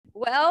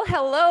Well,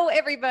 hello,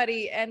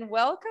 everybody, and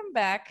welcome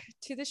back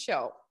to the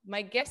show.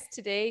 My guest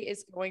today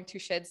is going to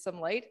shed some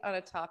light on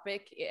a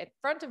topic at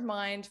front of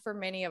mind for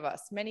many of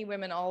us, many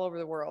women all over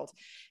the world.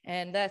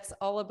 And that's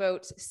all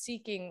about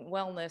seeking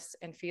wellness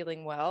and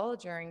feeling well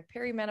during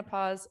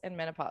perimenopause and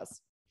menopause.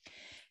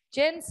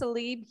 Jen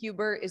Salib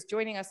Huber is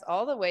joining us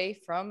all the way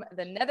from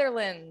the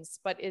Netherlands,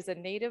 but is a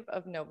native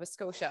of Nova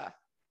Scotia.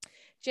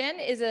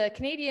 Jen is a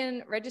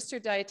Canadian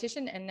registered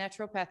dietitian and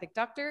naturopathic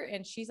doctor,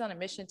 and she's on a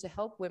mission to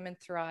help women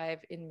thrive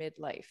in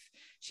midlife.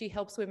 She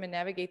helps women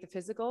navigate the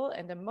physical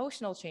and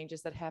emotional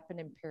changes that happen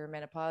in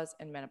perimenopause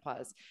and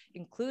menopause,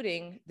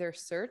 including their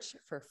search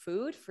for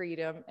food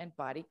freedom and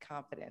body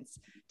confidence.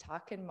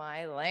 Talk in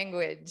my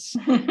language.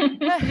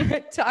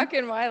 Talk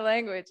in my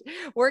language.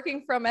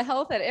 Working from a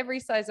health at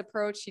every size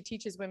approach, she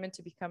teaches women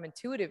to become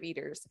intuitive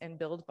eaters and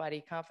build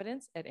body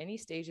confidence at any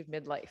stage of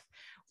midlife.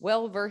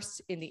 Well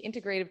versed in the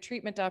integrative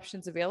treatment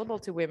options available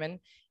to women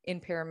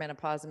in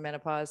perimenopause and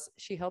menopause,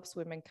 she helps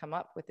women come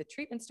up with a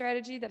treatment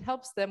strategy that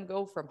helps them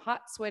go from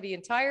hot, sweaty,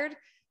 and tired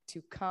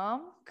to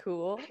calm,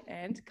 cool,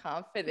 and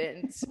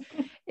confident.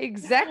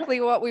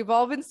 Exactly what we've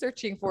all been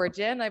searching for,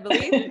 Jen, I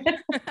believe.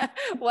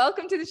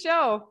 Welcome to the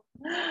show.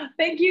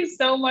 Thank you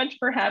so much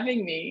for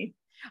having me.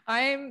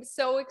 I'm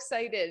so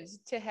excited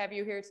to have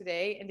you here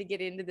today and to get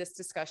into this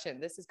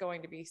discussion. This is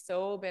going to be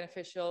so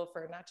beneficial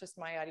for not just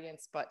my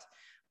audience, but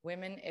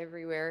women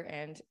everywhere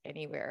and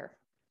anywhere.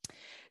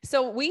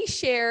 So we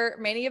share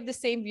many of the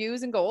same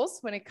views and goals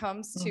when it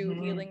comes to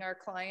healing our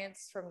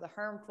clients from the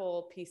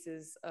harmful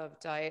pieces of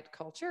diet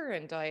culture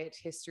and diet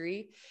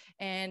history,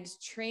 and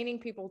training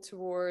people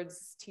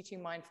towards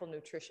teaching mindful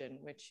nutrition,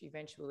 which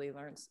eventually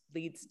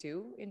leads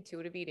to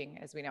intuitive eating,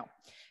 as we know,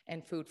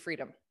 and food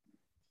freedom.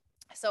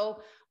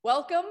 So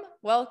welcome.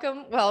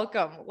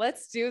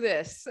 Let's do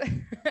this.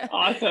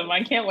 Awesome.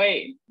 I can't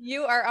wait.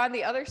 You are on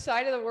the other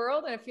side of the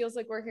world, and it feels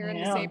like we're here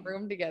in the same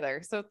room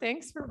together. So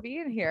thanks for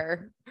being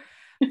here.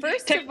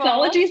 First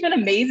Technology has been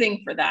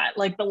amazing for that.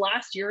 Like the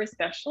last year,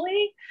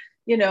 especially,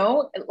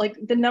 like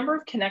the number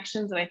of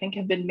connections that I think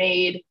have been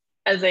made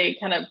as a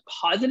kind of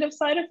positive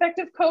side effect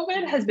of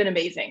COVID has been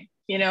amazing.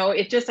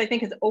 It just, I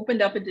think, has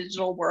opened up a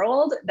digital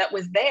world that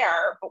was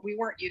there, but we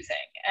weren't using.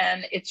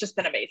 And it's just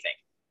been amazing.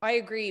 I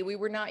agree. We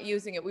were not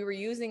using it. We were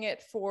using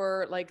it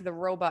for like the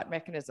robot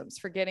mechanisms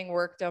for getting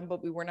work done,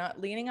 but we were not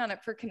leaning on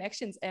it for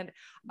connections. And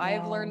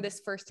I've learned this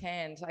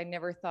firsthand. I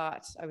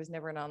was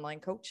never an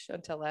online coach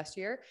until last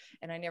year.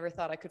 And I never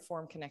thought I could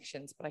form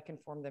connections, but I can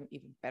form them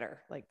even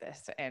better like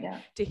this. And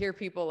to hear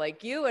people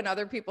like you and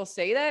other people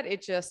say that,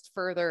 it just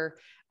further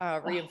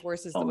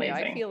reinforces the way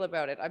I feel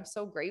about it. I'm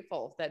so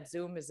grateful that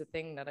Zoom is a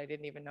thing that I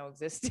didn't even know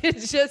existed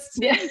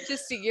just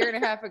a year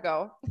and a half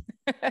ago.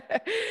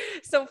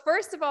 So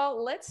first of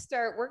all, let's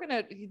start.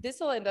 This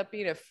will end up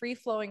being a free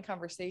flowing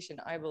conversation,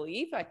 I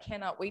believe. I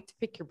cannot wait to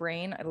pick your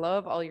brain. I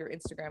love all your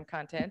Instagram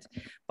content,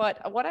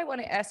 but what I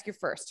want to ask you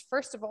first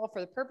of all,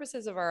 for the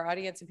purposes of our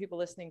audience and people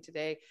listening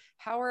today,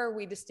 how are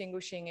we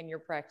distinguishing in your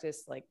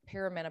practice, like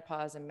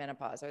perimenopause and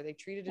menopause? Are they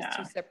treated as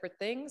two separate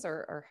things,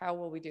 or how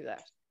will we do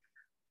that?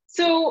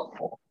 So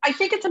I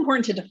think it's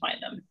important to define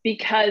them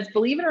because,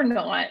 believe it or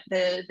not,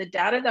 the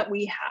data that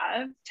we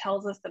have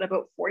tells us that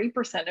about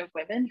 40% of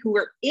women who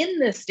are in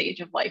this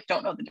stage of life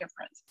don't know the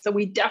difference. So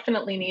we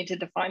definitely need to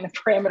define the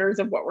parameters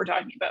of what we're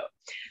talking about.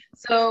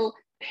 So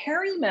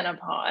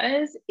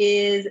perimenopause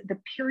is the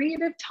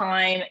period of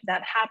time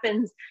that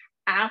happens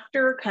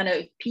after kind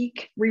of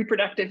peak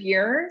reproductive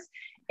years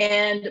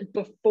and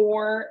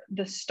before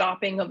the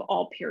stopping of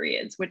all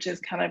periods, which is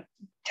kind of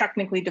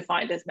technically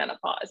defined as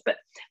menopause. But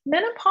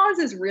menopause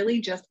is really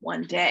just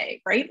one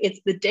day, right? It's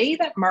the day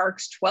that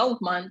marks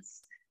 12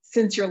 months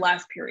since your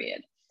last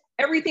period.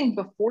 Everything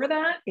before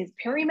that is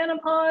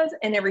perimenopause,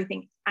 and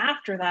everything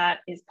after that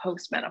is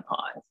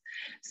postmenopause.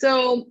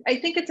 So I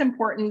think it's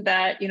important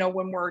that,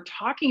 when we're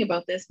talking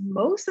about this,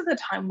 most of the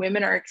time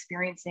women are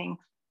experiencing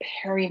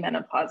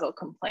perimenopausal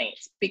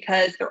complaints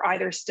because they're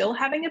either still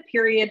having a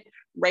period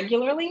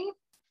regularly,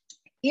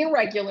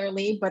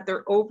 irregularly, but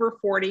they're over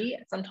 40.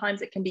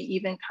 Sometimes it can be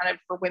even kind of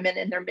for women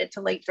in their mid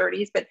to late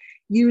 30s, but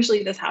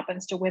usually this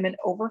happens to women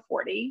over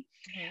 40,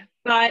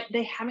 but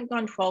they haven't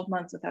gone 12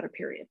 months without a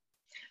period.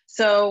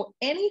 So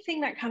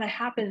anything that kind of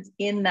happens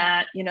in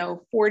that,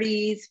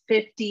 40s,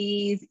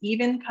 50s,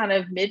 even kind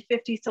of mid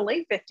 50s to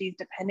late 50s,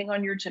 depending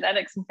on your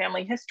genetics and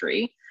family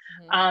history,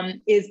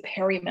 is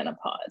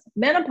perimenopause.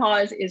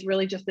 Menopause is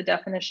really just the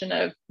definition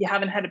of you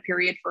haven't had a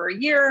period for a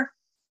year,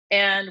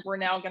 and we're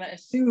now going to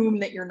assume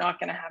that you're not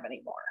going to have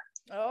any more.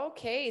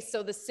 Okay,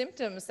 so the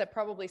symptoms that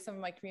probably some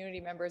of my community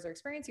members are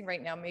experiencing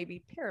right now may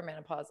be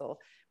perimenopausal,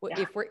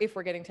 if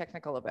we're getting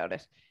technical about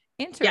it.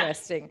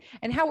 Interesting. Yeah.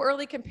 And how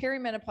early can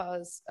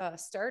perimenopause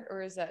start,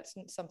 or is that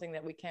something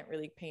that we can't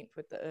really paint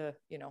with the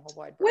a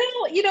wide brush?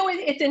 Well,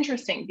 it's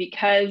interesting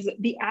because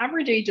the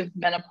average age of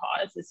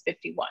menopause is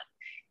 51.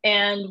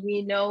 And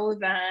we know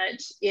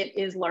that it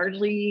is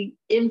largely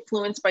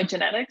influenced by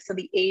genetics. So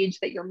the age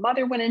that your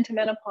mother went into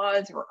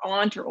menopause, or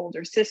aunt or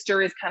older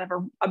sister, is kind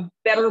of a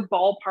better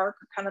ballpark,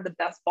 or kind of the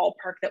best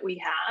ballpark that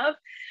we have.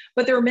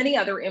 But there are many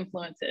other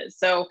influences.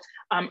 So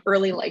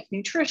early life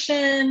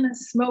nutrition,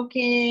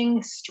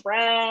 smoking,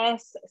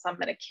 stress, some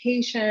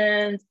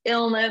medications,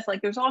 illness,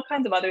 like there's all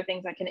kinds of other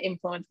things that can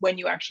influence when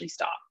you actually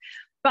stop.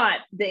 But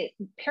the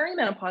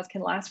perimenopause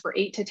can last for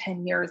 8 to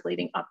 10 years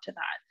leading up to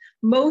that.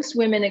 Most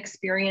women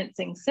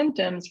experiencing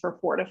symptoms for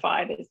 4 to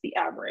 5 is the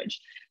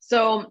average.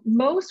 So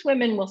most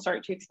women will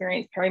start to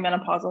experience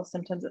perimenopausal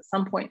symptoms at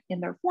some point in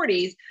their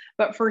 40s.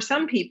 But for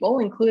some people,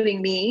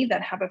 including me,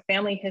 that have a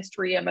family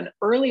history of an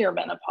earlier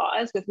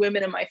menopause, with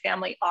women in my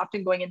family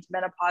often going into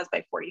menopause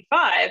by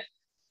 45,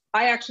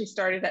 I actually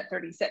started at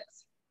 36.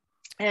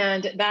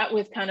 And that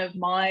was kind of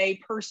my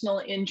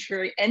personal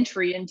entry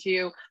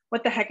into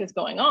what the heck is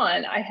going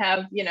on. I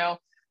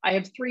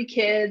have 3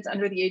 kids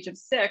under the age of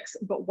 6,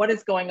 but what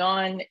is going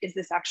on? Is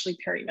this actually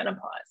perimenopause?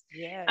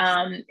 Yes.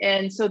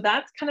 And so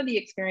that's kind of the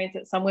experience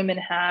that some women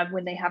have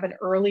when they have an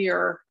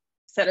earlier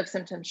set of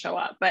symptoms show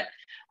up. But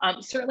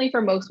certainly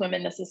for most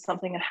women, this is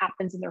something that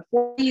happens in their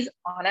 40s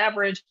on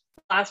average,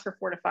 lasts for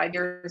 4 to 5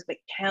 years, but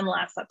can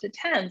last up to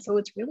 10. So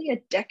it's really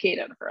a decade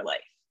of her life.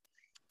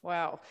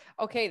 Wow.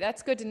 Okay.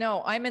 That's good to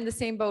know. I'm in the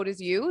same boat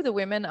as you. The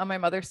women on my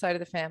mother's side of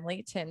the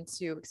family tend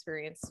to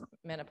experience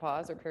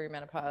menopause or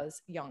perimenopause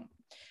young,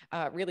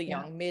 really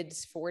young, mid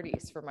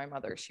 40s for my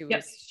mother. She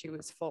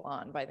was full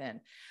on by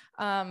then.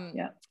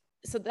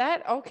 So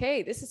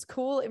this is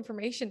cool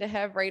information to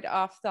have right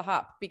off the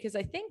hop, because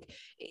I think,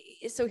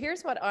 so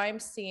here's what I'm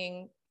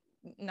seeing,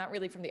 not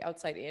really from the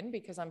outside in,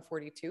 because I'm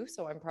 42,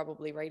 so I'm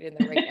probably right in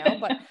there right now,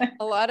 but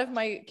a lot of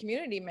my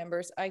community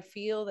members, I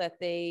feel that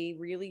they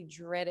really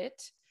dread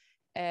it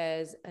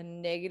as a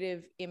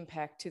negative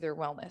impact to their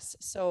wellness.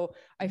 So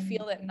I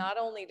feel that not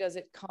only does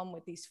it come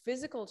with these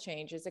physical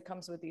changes, it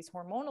comes with these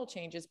hormonal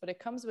changes, but it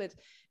comes with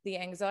the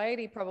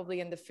anxiety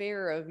probably and the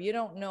fear of, you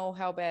don't know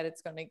how bad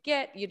it's going to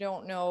get. You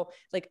don't know,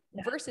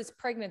 versus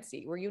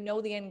pregnancy, where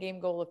the end game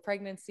goal of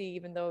pregnancy,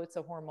 even though it's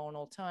a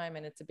hormonal time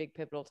and it's a big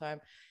pivotal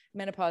time.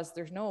 Menopause,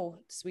 there's no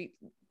sweet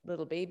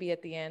little baby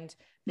at the end.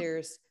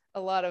 There's a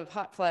lot of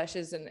hot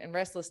flashes and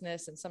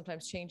restlessness, and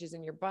sometimes changes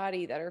in your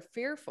body that are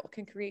fearful,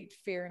 can create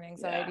fear and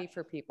anxiety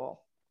for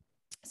people.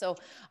 So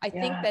I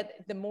think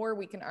that the more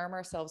we can arm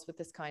ourselves with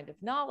this kind of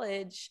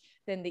knowledge,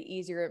 then the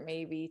easier it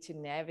may be to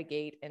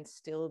navigate and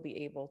still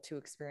be able to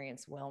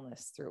experience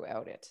wellness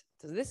throughout it.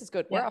 So this is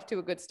good. We're off to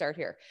a good start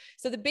here.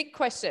 So the big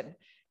question,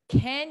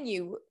 can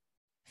you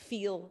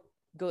feel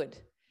good?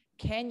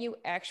 Can you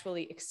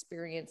actually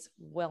experience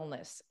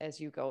wellness as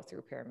you go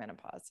through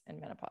perimenopause and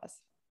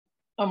menopause?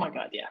 Oh my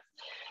God, yeah.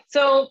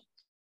 So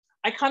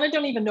I kind of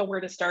don't even know where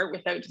to start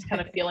without just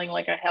kind of feeling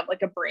like I have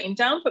like a brain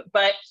dump.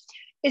 But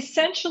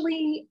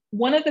essentially,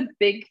 one of the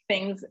big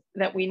things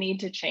that we need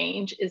to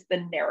change is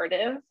the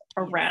narrative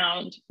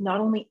around not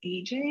only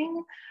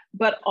aging,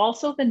 but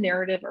also the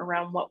narrative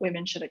around what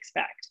women should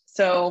expect.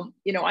 So,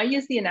 I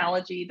use the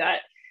analogy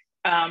that,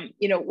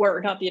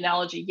 we're not the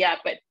analogy yet,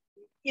 but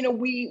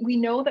we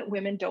know that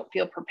women don't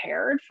feel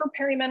prepared for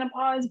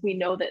perimenopause. We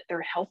know that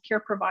their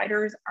healthcare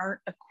providers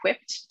aren't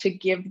equipped to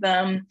give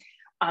them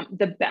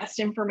the best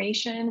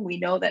information. We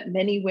know that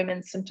many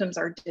women's symptoms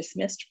are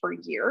dismissed for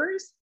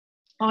years.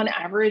 On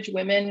average,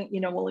 women,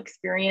 will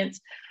experience,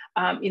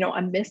 a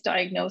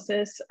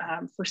misdiagnosis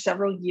for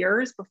several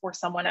years before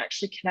someone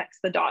actually connects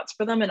the dots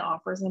for them and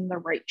offers them the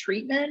right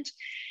treatment.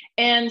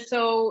 And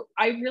so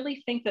I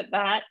really think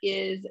that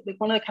is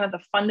one of the kind of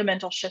the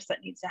fundamental shifts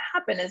that needs to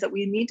happen, is that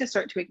we need to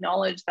start to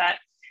acknowledge that,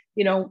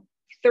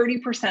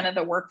 30% of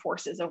the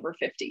workforce is over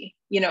 50,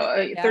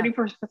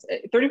 30%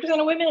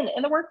 of women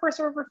in the workforce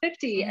are over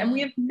 50. And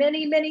we have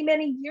many, many,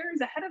 many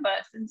years ahead of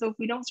us. And so if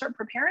we don't start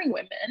preparing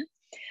women,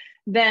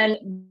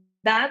 then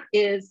that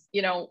is,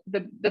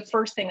 the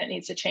first thing that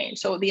needs to change.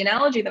 So the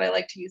analogy that I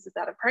like to use is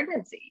that of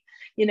pregnancy.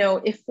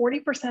 If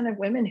 40% of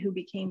women who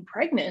became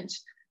pregnant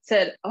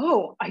said,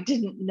 "Oh, I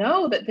didn't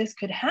know that this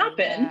could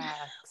happen,"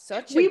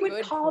 we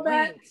would call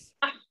that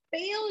a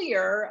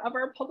failure of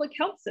our public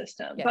health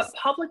system. But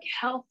public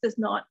health does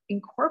not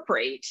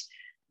incorporate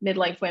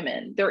midlife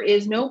women. There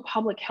is no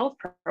public health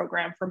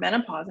program for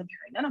menopause and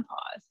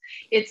perimenopause.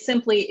 It's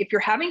simply, if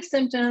you're having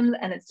symptoms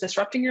and it's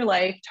disrupting your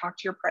life, talk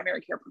to your primary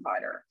care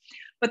provider.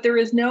 But there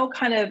is no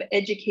kind of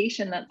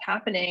education that's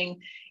happening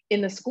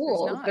in the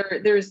schools.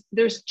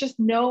 There's just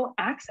no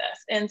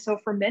access. And so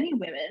for many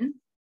women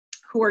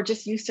who are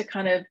just used to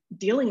kind of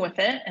dealing with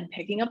it and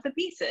picking up the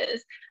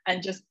pieces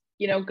and just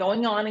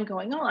going on and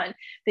going on,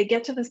 they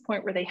get to this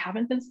point where they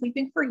haven't been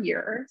sleeping for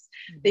years.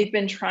 They've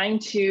been trying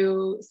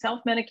to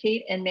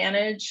self-medicate and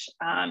manage,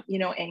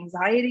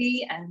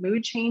 anxiety and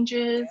mood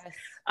changes.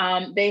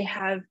 They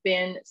have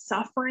been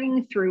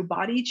suffering through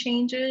body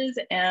changes,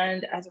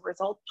 and as a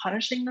result,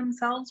 punishing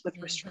themselves with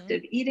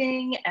restrictive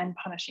eating and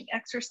punishing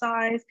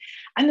exercise.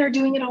 And they're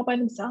doing it all by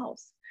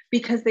themselves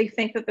because they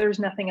think that there's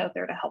nothing out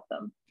there to help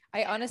them.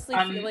 I honestly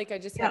feel like I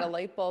just had a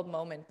light bulb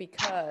moment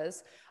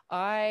because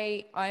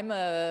I'm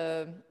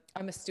a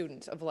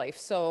student of life.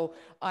 So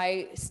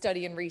I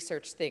study and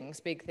research things,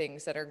 big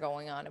things that are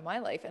going on in my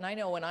life. And I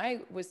know when I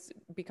was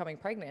becoming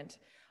pregnant,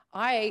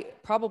 I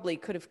probably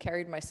could have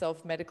carried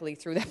myself medically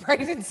through that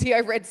pregnancy. I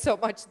read so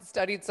much and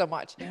studied so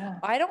much. Yeah.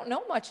 I don't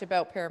know much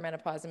about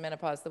perimenopause and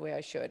menopause the way I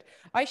should.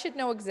 I should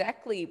know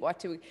exactly what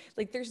to,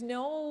 like, there's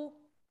no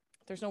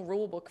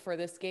rule book for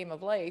this game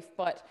of life,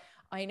 but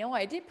I know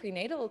I did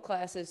prenatal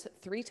classes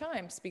 3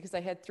 times because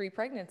I had 3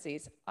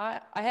 pregnancies.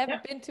 I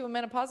haven't been to a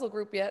menopausal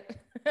group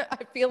yet. I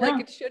feel like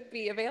it should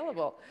be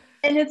available.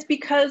 And it's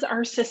because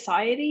our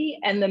society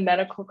and the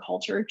medical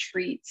culture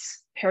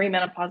treats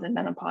perimenopause and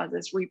menopause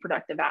as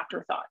reproductive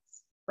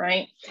afterthoughts,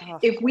 right? Oh.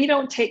 If we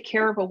don't take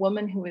care of a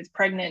woman who is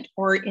pregnant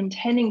or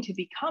intending to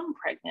become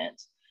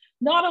pregnant,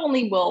 not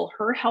only will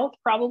her health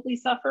probably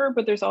suffer,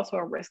 but there's also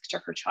a risk to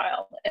her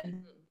child.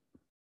 And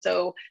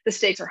so the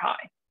stakes are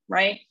high,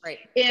 right? Right.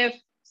 If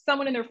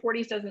someone in their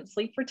 40s doesn't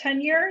sleep for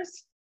 10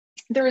 years,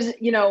 there's,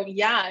 you know,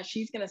 yeah,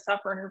 she's going to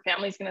suffer and her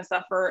family's going to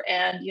suffer.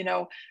 And, you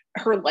know,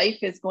 her life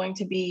is going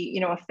to be,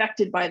 you know,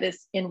 affected by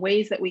this in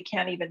ways that we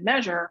can't even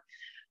measure.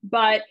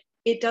 But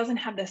it doesn't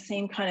have the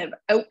same kind of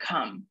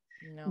outcome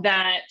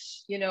that,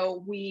 you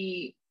know,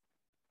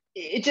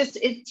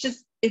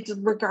 it's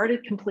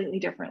regarded completely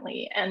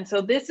differently. And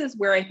so this is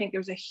where I think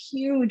there's a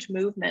huge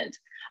movement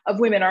of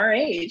women our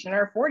age in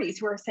our 40s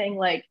who are saying,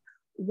 like,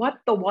 what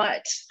the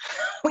what?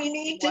 We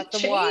need to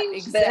change what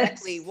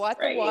exactly this, what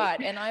right? the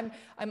what. And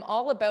I'm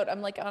all about,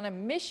 I'm like on a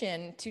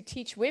mission to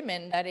teach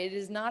women that it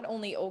is not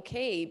only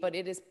okay, but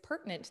it is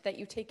pertinent that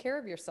you take care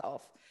of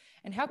yourself.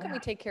 And how can we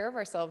take care of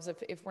ourselves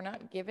if we're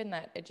not given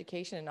that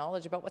education and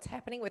knowledge about what's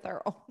happening with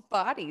our own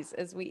bodies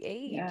as we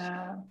age?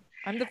 Yeah.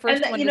 I'm the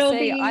first one to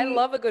say, I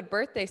love a good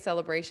birthday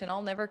celebration.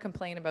 I'll never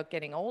complain about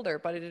getting older,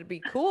 but it'd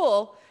be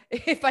cool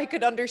if I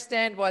could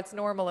understand what's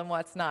normal and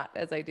what's not,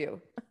 as I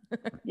do.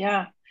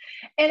 Yeah.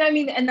 And I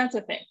mean, and that's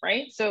the thing,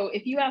 right? So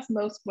if you ask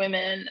most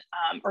women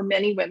or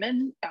many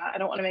women, I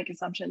don't want to make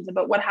assumptions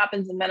about what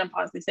happens in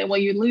menopause. They say, well,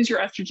 you lose your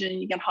estrogen,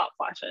 you get hot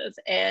flashes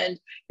and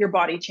your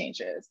body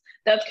changes.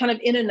 That's kind of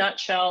in a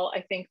nutshell,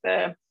 I think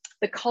the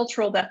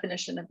cultural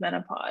definition of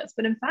menopause.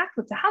 But in fact,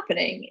 what's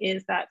happening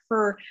is that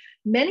for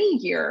many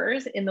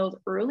years in those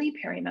early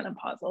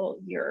perimenopausal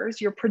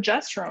years, your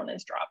progesterone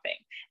is dropping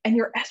and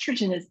your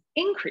estrogen is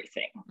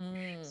increasing.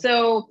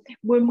 So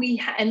when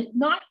and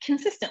not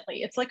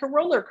consistently, it's like a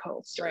roller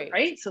coaster,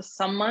 right? So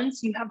some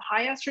months you have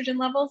high estrogen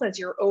levels as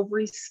your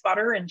ovaries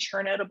sputter and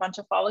churn out a bunch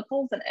of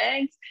follicles and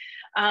eggs.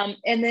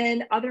 And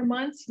then other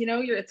months, you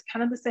know, it's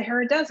kind of the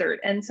Sahara Desert.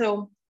 And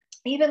so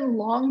even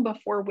long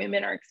before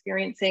women are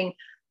experiencing,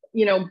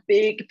 you know,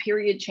 big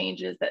period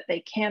changes that they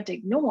can't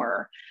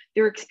ignore,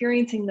 they're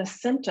experiencing the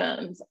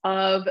symptoms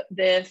of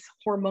this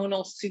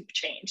hormonal soup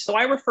change. So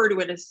I refer to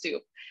it as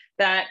soup.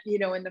 That, you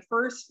know, in the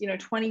first, you know,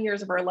 20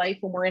 years of our life,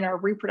 when we're in our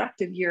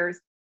reproductive years,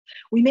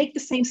 we make the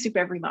same soup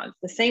every month,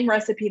 the same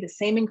recipe, the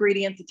same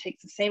ingredients. It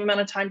takes the same amount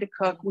of time to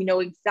cook. We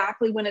know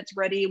exactly when it's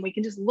ready and we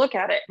can just look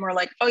at it and we're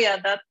like, oh yeah,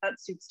 that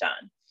soup's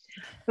done.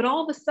 But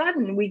all of a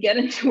sudden we get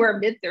into our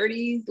mid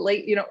 30s,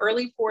 late, you know,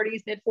 early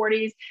 40s, mid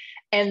 40s,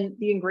 and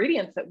the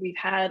ingredients that we've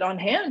had on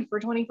hand for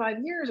 25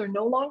 years are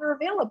no longer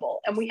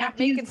available. And we have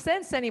to making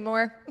sense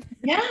anymore.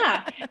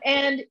 Yeah.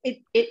 And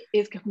it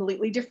is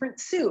completely different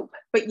soup,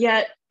 but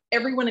yet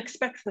everyone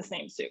expects the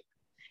same soup.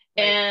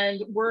 Right.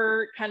 And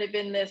we're kind of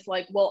in this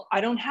like, well, I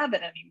don't have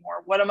it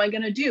anymore. What am I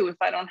going to do if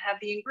I don't have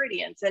the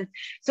ingredients? And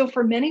so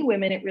for many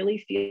women, it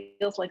really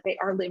feels like they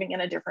are living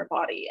in a different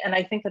body. And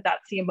I think that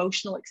that's the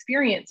emotional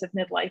experience of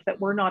midlife that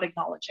we're not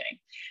acknowledging.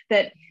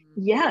 That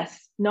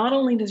yes, not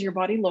only does your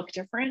body look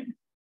different,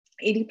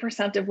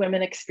 80% of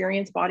women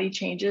experience body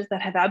changes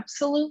that have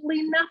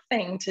absolutely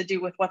nothing to do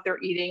with what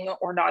they're eating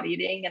or not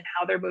eating and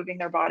how they're moving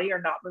their body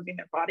or not moving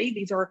their body.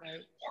 These are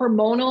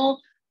hormonal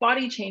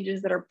body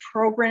changes that are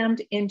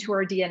programmed into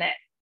our DNA,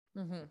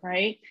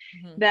 right?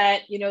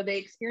 That, you know, they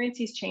experience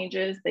these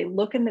changes, they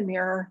look in the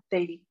mirror,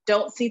 they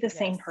don't see the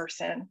same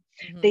person,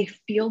 they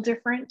feel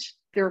different.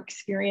 They're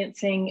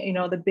experiencing, you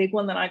know, the big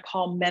one that I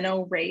call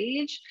meno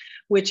rage,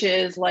 which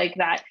is like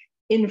that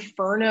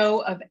inferno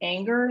of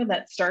anger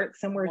that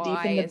starts somewhere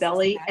deep in the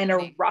belly and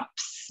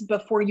erupts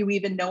before you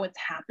even know it's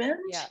happened.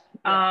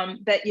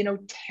 That, you know,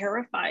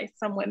 terrifies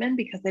some women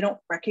because they don't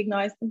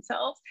recognize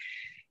themselves.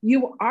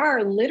 You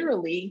are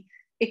literally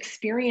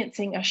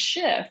experiencing a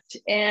shift.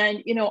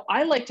 And, you know,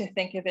 I like to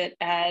think of it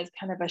as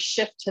kind of a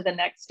shift to the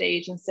next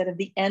stage instead of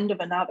the end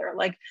of another.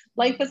 Like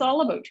life is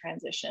all about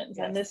transitions,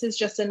 and this is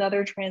just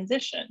another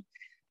transition.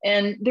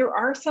 And there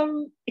are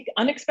some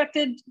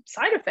unexpected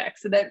side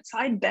effects, that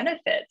side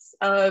benefits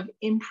of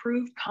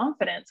improved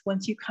confidence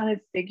once you kind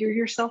of figure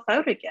yourself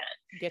out again.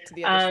 Get to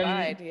the other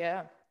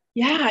side,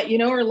 Yeah, you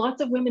know, or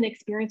lots of women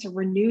experience a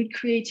renewed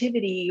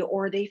creativity,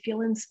 or they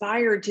feel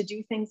inspired to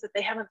do things that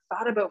they haven't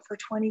thought about for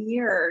 20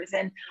 years.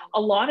 And a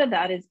lot of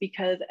that is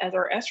because as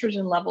our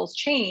estrogen levels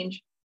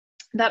change,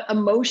 that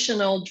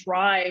emotional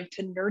drive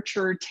to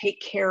nurture, take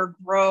care,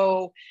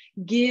 grow,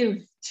 give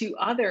to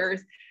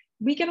others,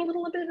 we get a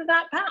little bit of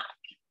that back.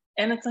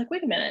 And it's like,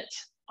 wait a minute,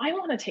 I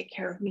want to take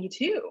care of me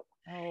too.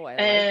 Oh, I like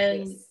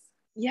And this.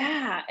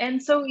 yeah.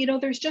 And so,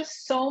 there's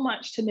just so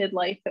much to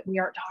midlife that we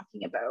aren't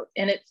talking about.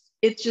 And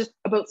it's just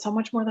about so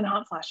much more than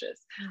hot flashes.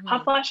 Mm-hmm.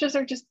 Hot flashes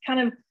are just kind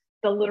of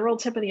the literal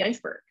tip of the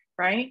iceberg,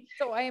 right?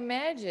 So I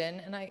imagine,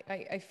 and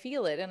I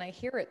feel it, and I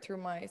hear it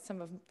through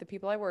some of the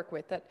people I work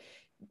with, that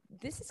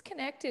this is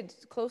connected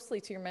closely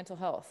to your mental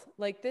health.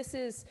 Like, this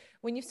is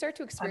when you start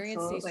to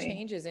experience these Absolutely.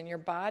 changes in your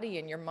body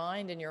and your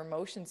mind and your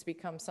emotions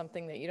become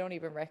something that you don't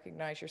even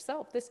recognize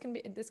yourself. This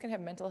can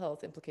have mental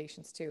health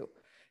implications too.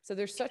 So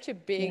there's such a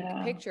big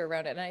picture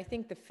around it. And I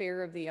think the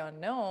fear of the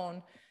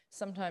unknown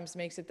sometimes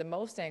makes it the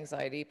most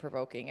anxiety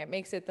provoking. It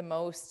makes it the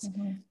most,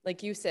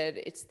 like you said,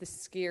 it's the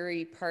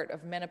scary part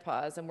of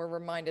menopause, and we're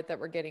reminded that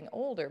we're getting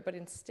older. But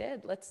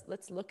instead, let's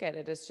look at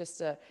it as just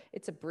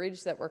it's a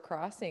bridge that we're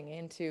crossing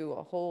into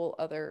a whole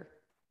other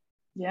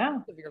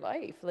of your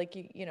life. Like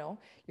you're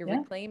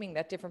reclaiming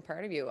that different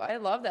part of you. I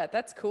love that.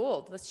 That's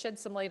cool. Let's shed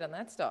some light on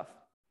that stuff.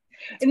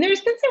 And there's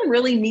been some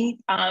really neat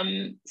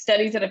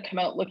studies that have come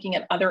out looking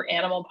at other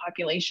animal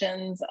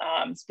populations,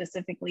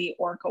 specifically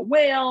orca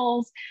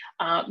whales,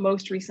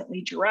 most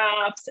recently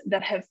giraffes,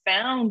 that have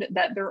found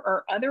that there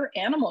are other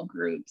animal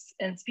groups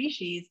and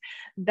species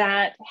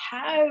that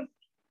have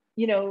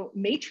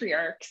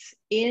matriarchs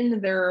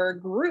in their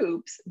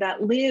groups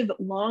that live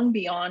long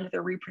beyond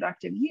their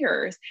reproductive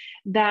years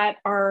that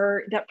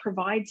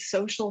provide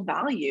social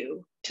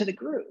value to the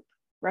group,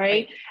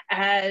 right?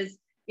 As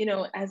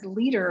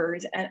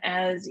leaders and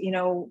as,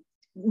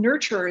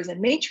 nurturers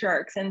and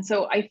matriarchs. And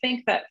so I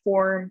think that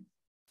for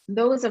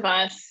those of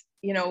us,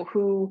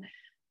 who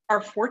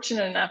are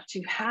fortunate enough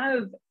to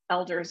have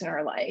elders in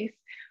our life,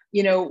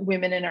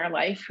 women in our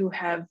life who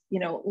have,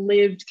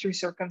 lived through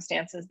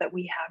circumstances that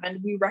we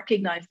haven't, we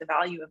recognize the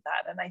value of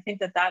that. And I think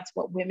that that's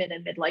what women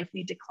in midlife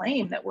need to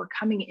claim, that we're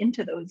coming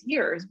into those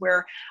years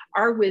where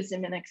our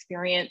wisdom and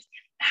experience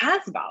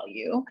has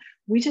value.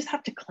 We just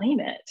have to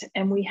claim it.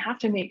 And we have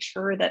to make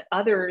sure that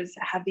others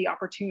have the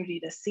opportunity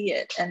to see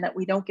it, and that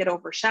we don't get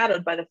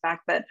overshadowed by the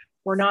fact that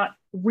we're not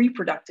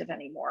reproductive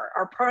anymore.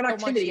 Our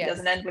productivity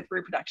doesn't end with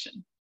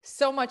reproduction.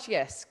 So much,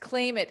 yes.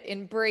 Claim it,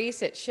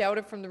 embrace it, shout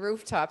it from the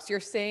rooftops. You're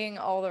saying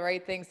all the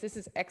right things. This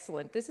is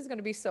excellent. This is going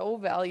to be so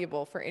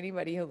valuable for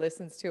anybody who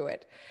listens to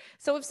it.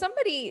 So if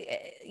somebody,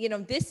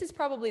 this is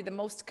probably the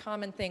most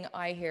common thing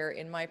I hear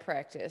in my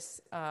practice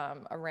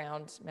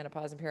around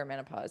menopause and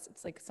perimenopause.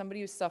 It's like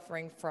somebody who's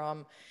suffering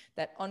from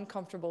that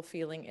uncomfortable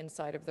feeling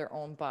inside of their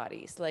own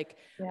bodies. Like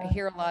I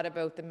hear a lot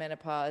about the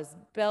menopause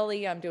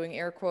belly. I'm doing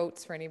air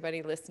quotes for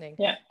anybody listening.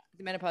 Yeah.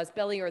 The menopause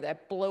belly, or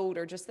that bloat,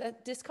 or just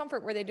that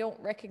discomfort where they don't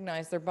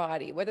recognize their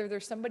body, whether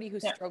there's somebody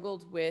who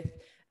struggled with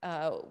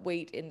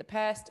weight in the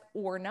past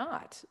or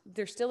not,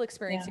 they're still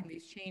experiencing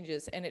these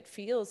changes, and it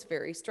feels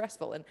very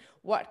stressful. And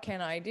what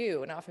can I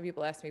do? And often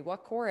people ask me,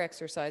 what core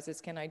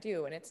exercises can I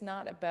do? And it's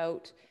not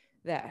about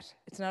that.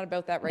 It's not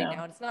about that right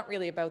now. And it's not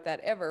really about that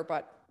ever,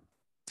 but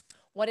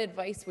what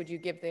advice would you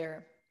give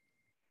there?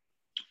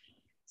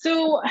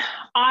 So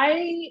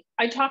I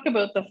talk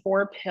about the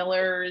 4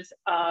 pillars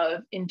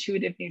of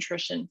intuitive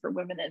nutrition for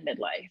women in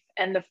midlife.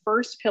 And the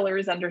first pillar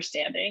is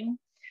understanding.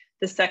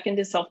 The second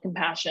is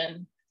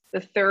self-compassion.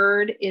 The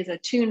third is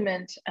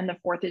attunement. And the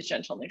fourth is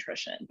gentle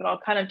nutrition. But I'll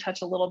kind of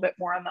touch a little bit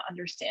more on the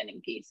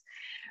understanding piece.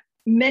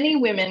 Many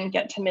women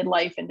get to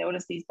midlife and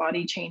notice these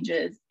body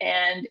changes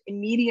and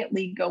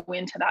immediately go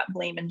into that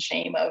blame and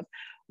shame of,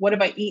 what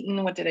have I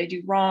eaten? What did I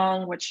do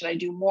wrong? What should I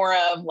do more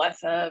of, less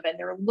of? And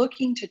they're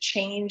looking to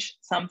change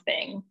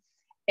something.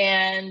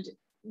 And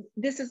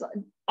this is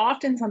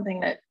often something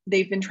that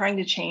they've been trying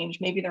to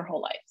change maybe their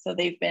whole life. So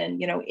they've been,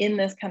 in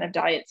this kind of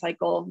diet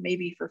cycle,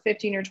 maybe for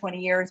 15 or 20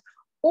 years,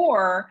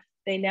 or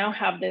they now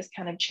have this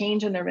kind of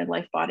change in their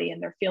midlife body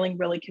and they're feeling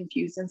really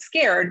confused and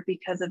scared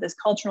because of this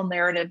cultural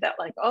narrative that,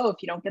 like, oh, if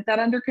you don't get that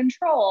under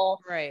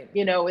control,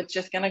 it's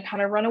just going to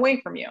kind of run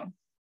away from you.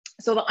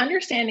 So the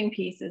understanding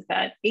piece is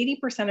that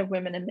 80% of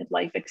women in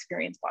midlife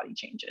experience body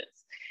changes.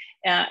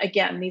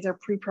 Again, these are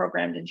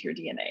pre-programmed into your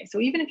DNA.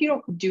 So even if you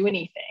don't do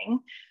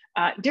anything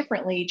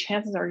differently,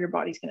 chances are your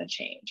body's going to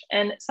change.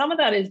 And some of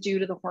that is due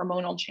to the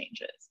hormonal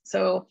changes.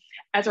 So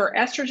as our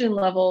estrogen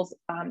levels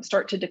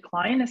start to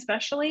decline,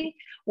 especially,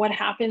 what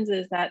happens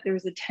is that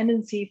there's a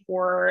tendency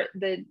for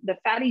the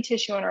fatty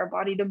tissue in our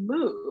body to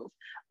move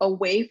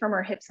away from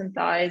our hips and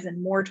thighs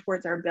and more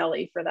towards our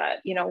belly for that,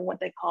 what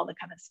they call the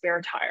kind of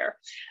spare tire.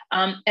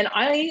 And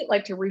I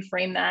like to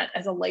reframe that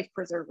as a life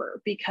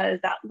preserver, because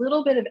that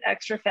little bit of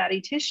extra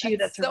fatty tissue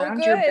that's so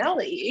around your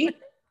belly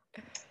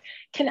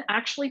can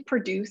actually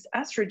produce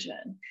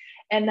estrogen.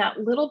 And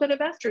that little bit of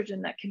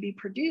estrogen that can be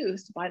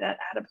produced by that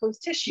adipose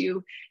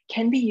tissue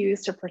can be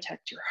used to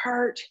protect your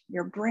heart,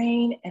 your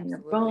brain, and your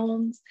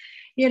bones,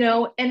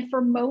 and for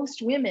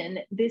most women,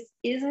 this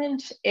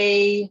isn't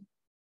a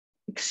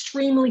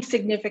extremely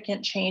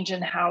significant change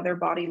in how their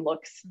body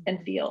looks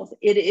and feels.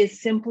 It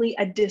is simply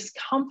a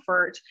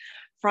discomfort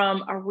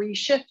from a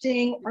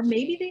reshifting, or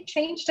maybe they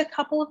changed a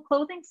couple of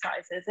clothing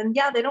sizes. And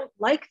yeah, they don't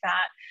like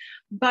that.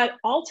 But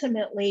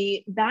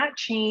ultimately, that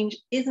change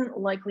isn't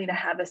likely to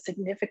have a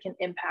significant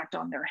impact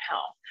on their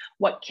health.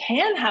 What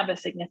can have a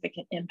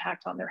significant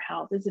impact on their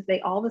health is if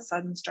they all of a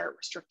sudden start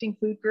restricting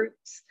food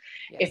groups,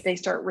 if they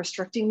start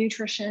restricting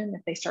nutrition,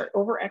 if they start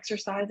over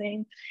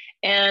exercising.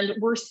 And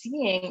we're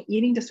seeing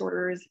eating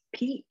disorders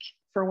peak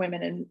for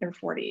women in their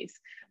 40s.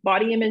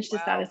 Body image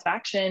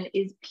dissatisfaction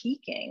is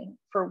peaking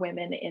for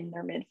women in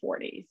their mid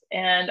 40s.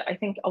 And I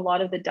think a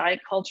lot of the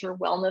diet culture,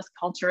 wellness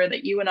culture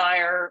that you and I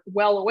are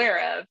well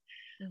aware of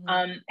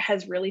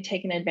has really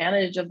taken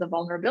advantage of the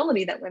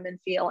vulnerability that women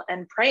feel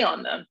and prey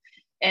on them.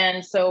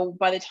 And so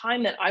by the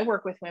time that I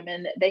work with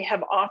women, they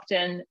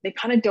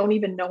kind of don't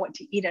even know what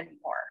to eat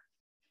anymore,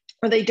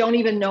 or they don't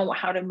even know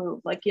how to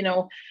move. Like,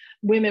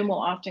 women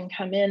will often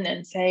come in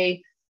and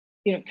say,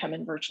 come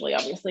in virtually,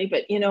 obviously,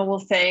 but, will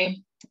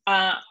say,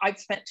 I've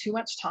spent too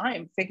much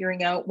time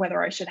figuring out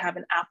whether I should have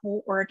an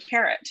apple or a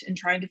carrot and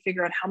trying to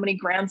figure out how many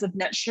grams of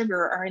net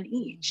sugar are in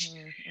each.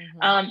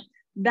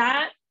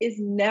 That is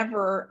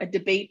never a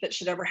debate that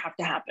should ever have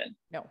to happen.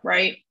 No.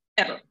 Right?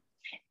 Ever.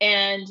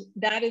 And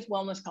that is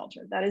wellness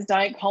culture. That is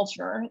diet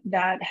culture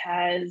that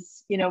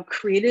has,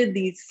 created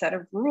these set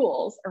of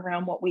rules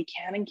around what we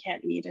can and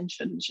can't eat and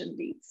should and shouldn't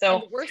eat. So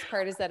and the worst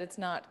part is that it's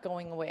not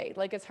going away.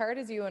 Like, as hard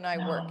as you and I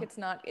work,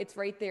 it's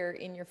right there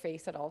in your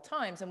face at all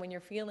times. And when you're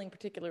feeling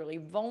particularly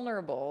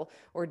vulnerable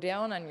or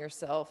down on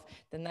yourself,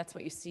 then that's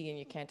what you see and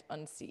you can't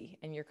unsee.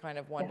 And you're kind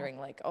of wondering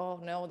like, oh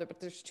no, but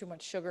there's too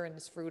much sugar in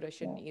this fruit. I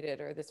shouldn't eat it,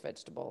 or this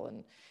vegetable,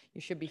 and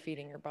you should be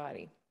feeding your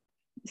body.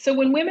 So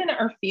when women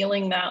are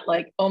feeling that,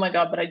 like, oh my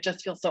God, but I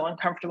just feel so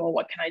uncomfortable.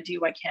 What can I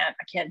do? I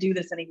can't do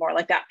this anymore.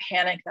 Like, that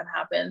panic that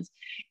happens,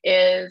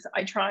 is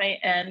I try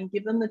and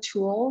give them the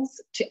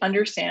tools to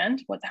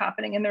understand what's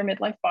happening in their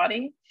midlife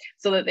body,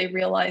 so that they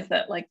realize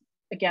that, like,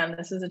 again,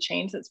 this is a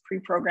change that's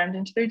pre-programmed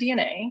into their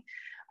DNA.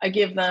 I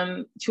give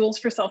them tools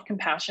for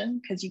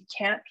self-compassion, because you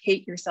can't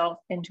hate yourself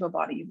into a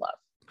body you love.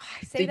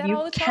 I say that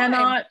all the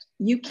time.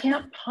 You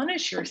can't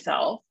punish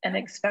yourself and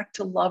expect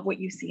to love what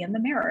you see in the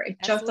mirror. It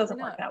just doesn't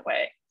work that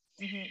way.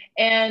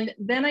 And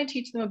then I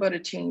teach them about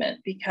attunement,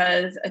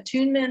 because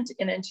attunement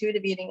in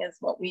intuitive eating is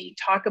what we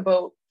talk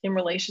about in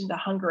relation to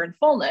hunger and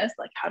fullness.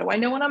 Like, how do I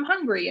know when I'm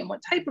hungry, and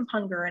what type of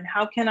hunger, and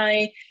how can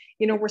I,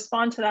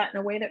 respond to that in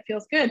a way that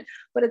feels good?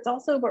 But it's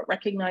also about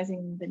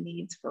recognizing the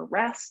needs for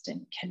rest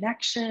and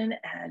connection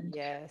and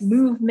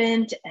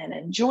movement and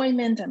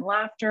enjoyment and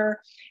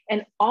laughter.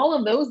 And all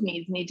of those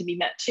needs need to be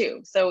met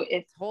too. So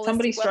if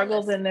somebody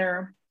struggles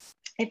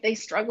if they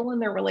struggle in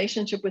their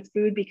relationship with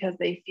food because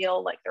they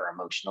feel like they're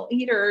emotional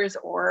eaters,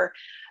 or,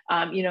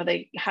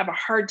 they have a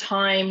hard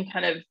time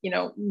kind of,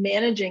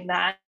 managing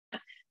that,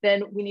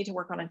 then we need to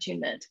work on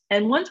attunement.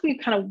 And once we've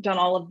kind of done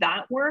all of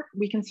that work,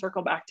 we can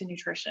circle back to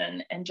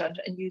nutrition and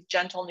use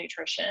gentle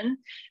nutrition,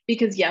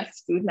 because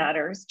yes, food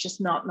matters,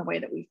 just not in the way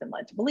that we've been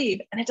led to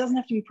believe. And it doesn't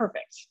have to be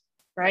perfect,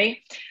 right?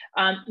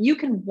 You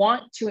can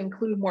want to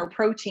include more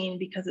protein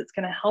because it's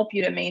going to help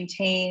you to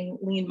maintain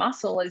lean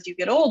muscle as you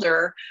get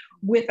older,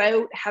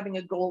 without having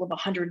a goal of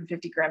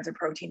 150 grams of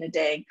protein a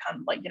day,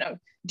 kind of like,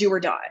 do or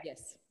die.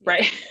 Yes.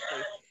 Right.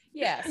 Exactly.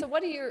 Yeah. So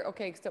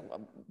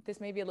so this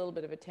may be a little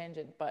bit of a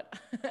tangent, but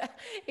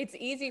it's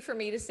easy for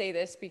me to say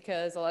this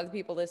because a lot of the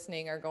people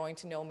listening are going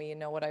to know me and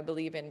know what I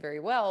believe in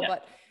very well. Yeah.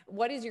 But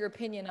what is your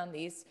opinion on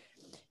these?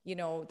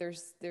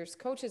 There's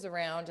coaches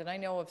around, and I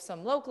know of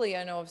some locally,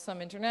 I know of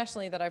some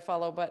internationally that I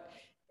follow, but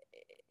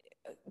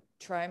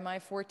try my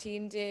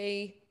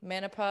 14-day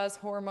menopause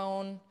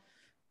hormone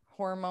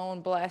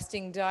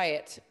blasting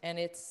diet. And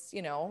it's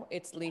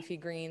leafy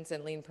greens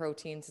and lean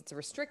proteins. It's a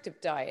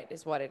restrictive diet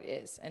is what it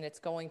is. And it's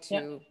going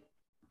to,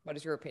 what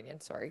is your opinion?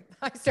 Sorry.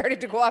 I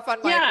started to go off on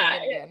my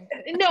opinion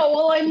again. No,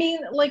 well, I mean,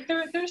 like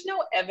there's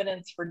no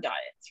evidence for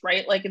diets,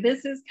 right? Like,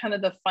 this is kind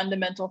of the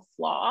fundamental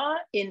flaw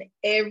in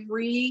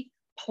every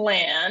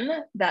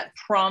plan that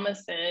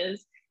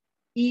promises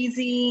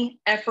easy,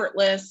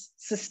 effortless,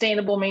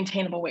 sustainable,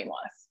 maintainable weight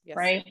loss,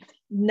 right?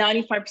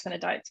 95% of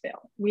diets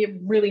fail. We have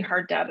really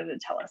hard data to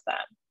tell us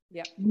that.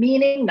 Yeah.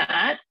 Meaning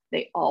that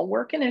they all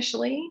work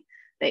initially,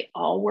 they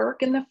all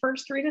work in the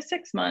first 3 to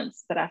 6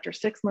 months, but after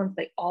 6 months,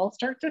 they all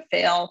start to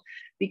fail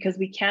because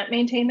we can't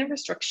maintain the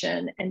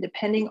restriction. And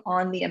depending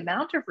on the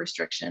amount of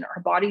restriction,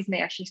 our bodies may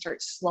actually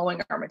start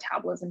slowing our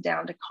metabolism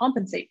down to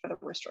compensate for the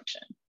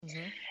restriction.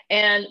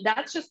 And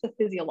that's just the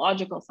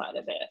physiological side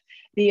of it.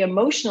 The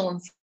emotional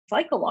and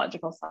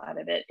psychological side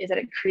of it is that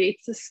it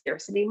creates a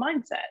scarcity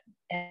mindset.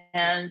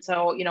 And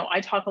so,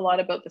 I talk a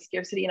lot about the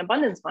scarcity and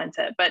abundance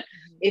mindset, but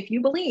if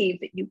you believe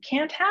that you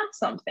can't have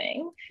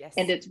something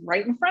and it's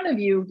right in front of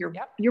you,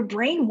 your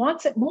brain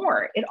wants it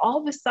more. It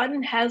all of a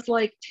sudden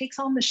takes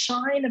on the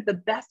shine of the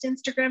best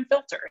Instagram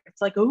filter.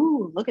 It's like,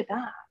 oh, look at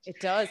that.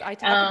 It does. I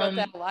talk about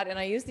that a lot. And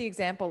I use the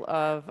example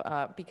of,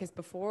 because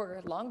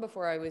long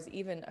before I was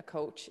even a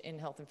coach in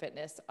health and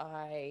fitness,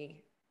 I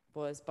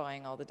was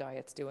buying all the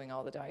diets, doing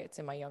all the diets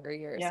in my younger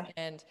years.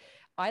 And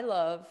I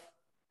love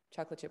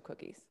chocolate chip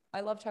cookies.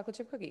 I love chocolate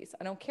chip cookies.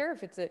 I don't care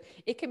if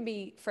it can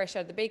be fresh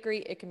out of the bakery,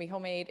 it can be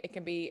homemade, it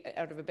can be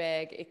out of a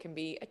bag, it can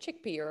be a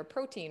chickpea or a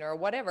protein or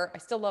whatever. I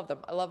still love them.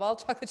 I love all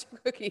chocolate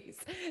chip cookies.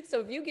 So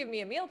if you give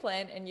me a meal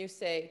plan and you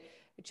say,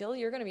 Jill,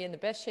 you're going to be in the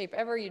best shape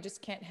ever, you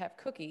just can't have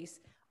cookies,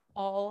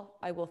 all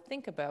I will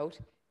think about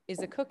is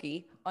a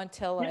cookie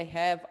until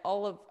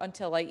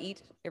until I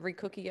eat every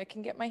cookie I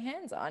can get my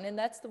hands on. And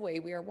that's the way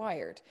we are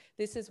wired.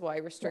 This is why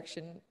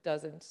restriction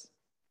doesn't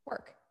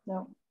work.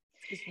 No,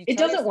 it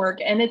doesn't work.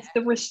 And it's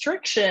the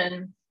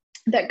restriction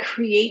that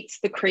creates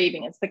the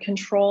craving. It's the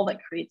control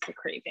that creates the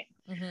craving.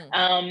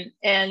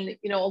 And,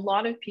 you know, a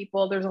lot of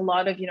people, there's a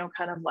lot of, you know,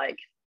 kind of like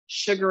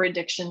sugar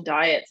addiction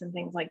diets and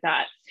things like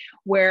that,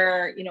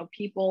 where, you know,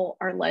 people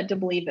are led to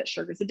believe that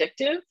sugar is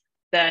addictive,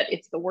 that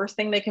it's the worst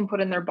thing they can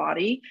put in their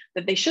body,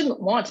 that they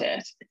shouldn't want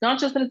it. It's not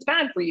just that it's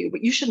bad for you,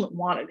 but you shouldn't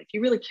want it. If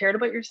you really cared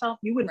about yourself,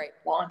 you wouldn't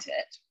want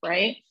it,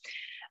 right?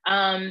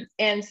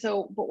 And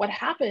so, but what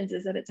happens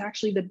is that it's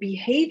actually the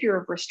behavior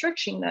of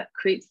restriction that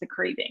creates the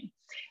craving.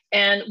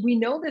 And we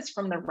know this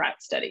from the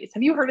rat studies.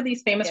 Have you heard of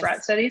these famous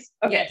rat studies?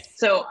 Okay. Yes.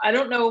 So I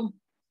don't know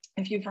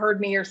if you've heard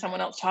me or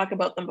someone else talk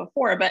about them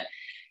before, but,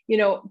 you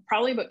know,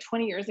 probably about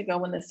 20 years ago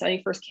when the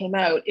study first came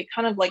out, it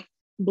kind of like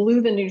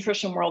blew the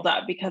nutrition world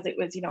up because it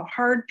was, you know,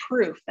 hard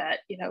proof that,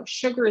 you know,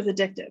 sugar is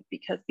addictive,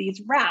 because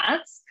these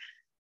rats,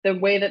 the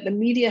way that the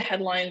media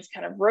headlines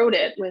kind of wrote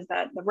it was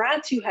that the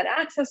rats who had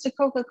access to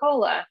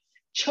Coca-Cola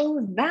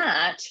chose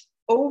that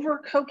over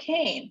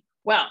cocaine.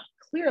 Well,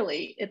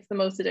 clearly it's the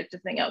most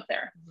addictive thing out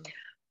there.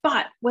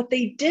 But what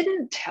they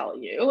didn't tell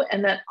you,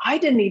 and that I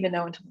didn't even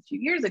know until a few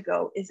years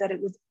ago, is that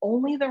it was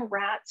only the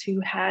rats who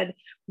had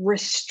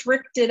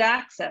restricted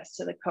access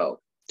to the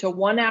Coke to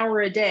 1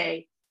 hour a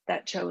day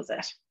that chose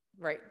it.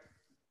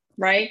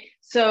 Right.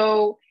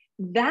 So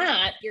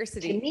that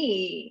scarcity. To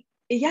me,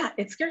 yeah,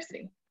 it's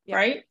scarcity.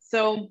 Right.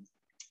 So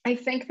I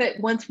think that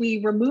once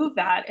we remove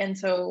that, and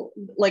so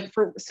like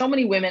for so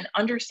many women,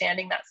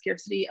 understanding that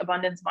scarcity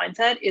abundance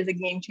mindset is a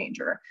game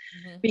changer,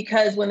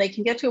 because when they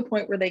can get to a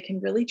point where they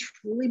can really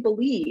truly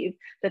believe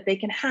that they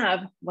can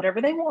have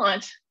whatever they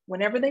want,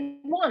 whenever they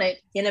want it,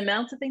 in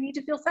amounts that they need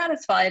to feel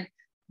satisfied,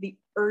 the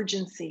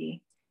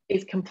urgency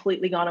is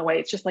completely gone away.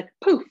 It's just like,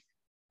 poof,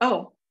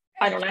 oh,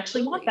 I don't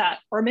actually want that.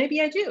 Or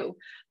maybe I do,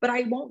 but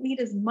I won't need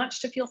as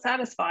much to feel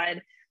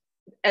satisfied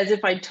as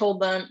if I told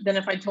them,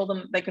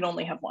 they could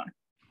only have one.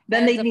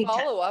 Then they need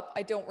follow-up.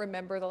 I don't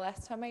remember the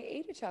last time I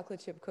ate a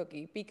chocolate chip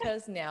cookie,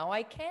 because now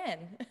I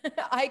can.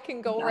 I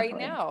can go right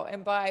now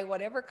and buy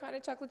whatever kind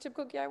of chocolate chip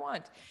cookie I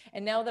want.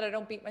 And now that I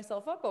don't beat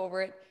myself up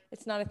over it,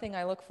 it's not a thing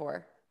I look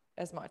for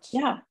as much.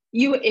 Yeah.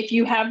 If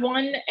you have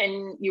one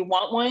and you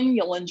want one,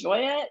 you'll enjoy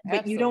it,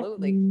 but you don't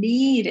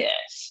need it.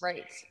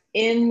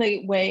 In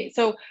the way.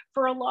 So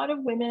for a lot of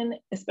women,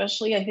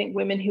 especially I think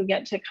women who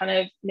get to kind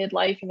of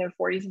midlife in their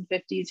 40s and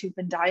 50s, who've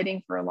been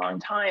dieting for a long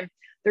time,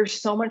 there's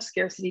so much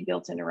scarcity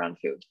built in around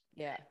food.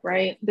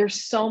 Right.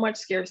 There's so much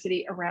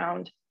scarcity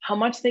around how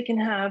much they can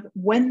have,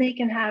 when they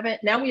can have it.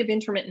 Now we have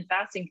intermittent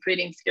fasting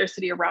creating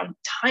scarcity around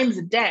times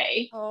a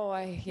day.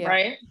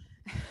 Right.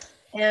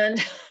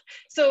 And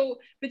so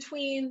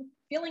between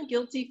feeling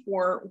guilty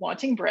for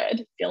wanting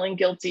bread, feeling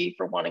guilty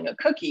for wanting a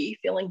cookie,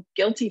 feeling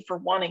guilty for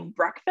wanting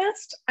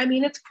breakfast, I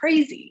mean, it's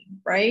crazy,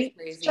 right?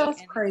 It's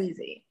just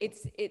crazy.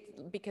 It's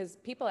because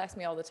people ask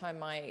me all the time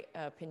my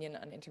opinion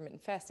on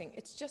intermittent fasting.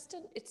 It's just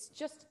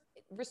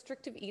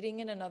restrictive eating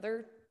in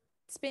another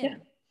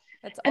spin.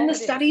 And the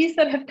studies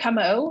that have come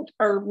out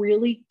are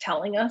really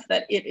telling us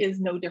that it is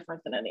no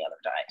different than any other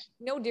diet.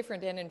 No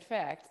different. And in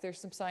fact, there's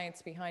some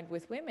science behind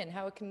with women,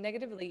 how it can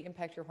negatively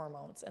impact your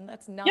hormones. And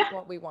that's not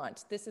what we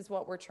want. This is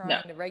what we're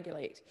trying to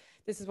regulate.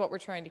 This is what we're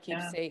trying to keep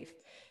safe.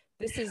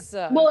 This is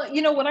well,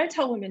 you know, what I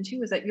tell women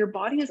too is that your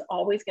body is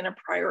always going to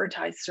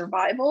prioritize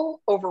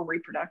survival over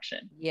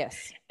reproduction.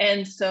 Yes.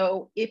 And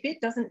so if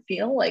it doesn't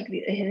feel like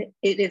it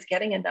is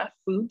getting enough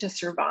food to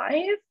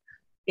survive,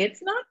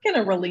 it's not going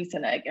to release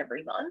an egg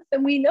every month.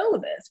 And we know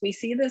this. We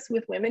see this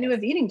with women who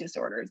have eating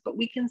disorders, but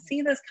we can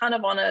see this kind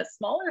of on a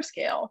smaller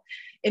scale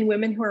in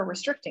women who are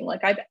restricting.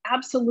 Like I've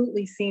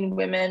absolutely seen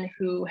women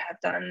who have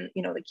done,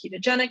 you know, the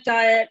ketogenic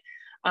diet,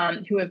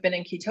 who have been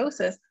in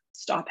ketosis,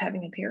 stop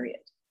having a period.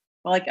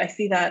 Like I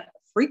see that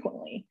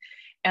frequently.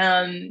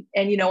 And,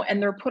 you know,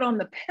 and they're put on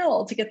the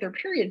pill to get their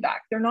period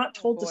back. They're not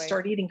told to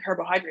start eating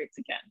carbohydrates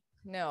again.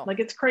 No. Like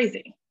it's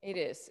crazy. It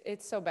is.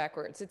 It's so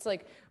backwards. It's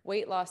like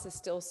weight loss is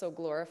still so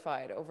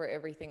glorified over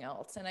everything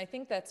else. And I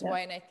think that's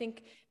why, and I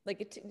think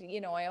like, it, you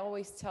know, I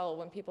always tell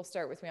when people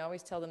start with me, I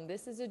always tell them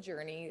this is a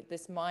journey,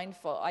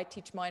 I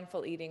teach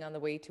mindful eating on the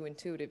way to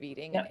intuitive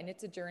eating. And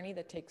it's a journey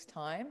that takes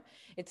time.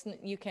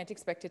 You can't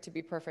expect it to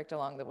be perfect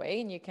along the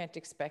way. And you can't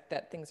expect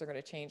that things are going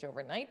to change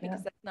overnight,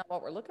 because that's not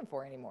what we're looking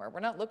for anymore.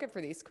 We're not looking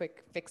for these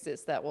quick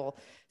fixes that will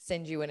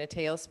send you in a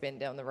tailspin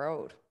down the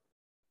road.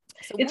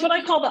 So It's what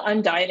I call the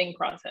undieting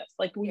process.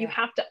 Like you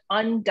have to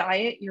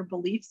undiet your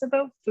beliefs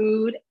about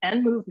food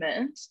and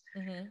movement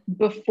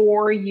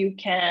before you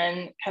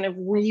can kind of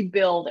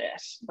rebuild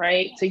it,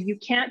 right? So you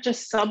can't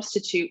just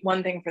substitute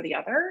one thing for the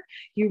other.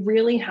 You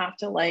really have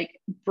to like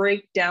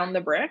break down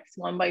the bricks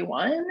one by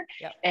one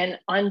and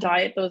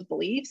undiet those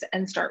beliefs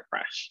and start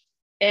fresh.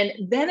 And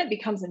then it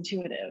becomes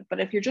intuitive. But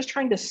if you're just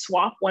trying to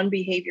swap one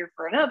behavior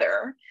for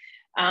another,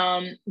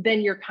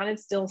 then you're kind of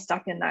still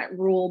stuck in that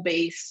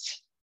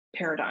rule-based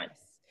paradigm.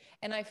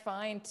 And I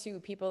find too,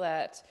 people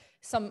that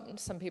some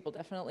people,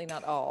 definitely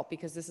not all,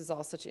 because this is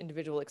all such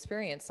individual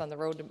experience on the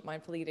road to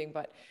mindful eating,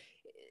 but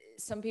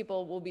some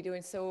people will be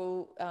doing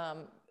so,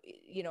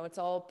 you know, it's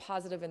all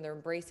positive and they're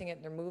embracing it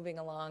and they're moving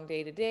along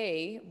day to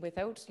day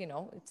without, you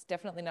know, it's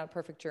definitely not a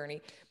perfect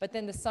journey. But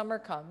then the summer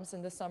comes,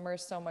 and the summer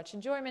is so much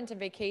enjoyment and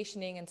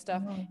vacationing and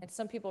stuff. And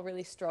some people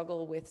really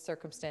struggle with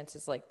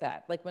circumstances like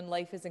that, like when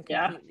life isn't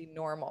completely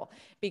normal,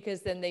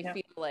 because then they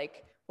feel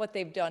like what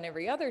they've done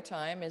every other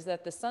time is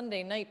that the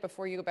Sunday night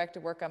before you go back to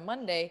work on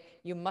Monday,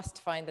 you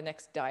must find the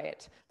next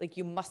diet. Like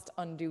you must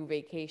undo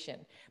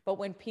vacation. But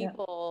when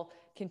people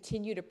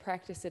continue to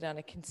practice it on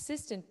a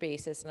consistent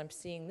basis, and I'm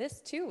seeing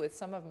this too with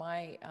some of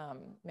my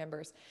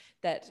members,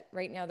 that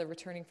right now they're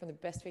returning from the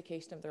best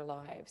vacation of their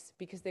lives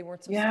because they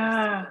weren't so stressed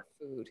about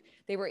food.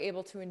 They were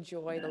able to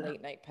enjoy the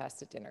late night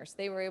pasta dinners.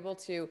 They were able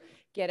to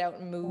get out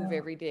and move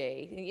every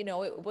day. You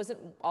know, it wasn't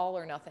all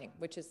or nothing,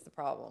 which is the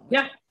problem.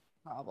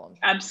 Problem.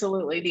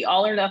 Absolutely. The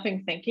all or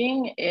nothing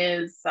thinking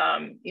is,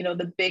 you know,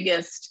 the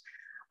biggest,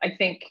 I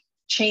think,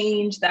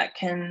 change that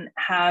can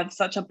have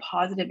such a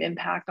positive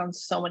impact on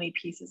so many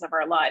pieces of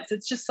our lives.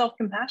 It's just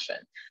self-compassion,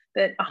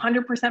 that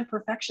 100%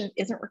 perfection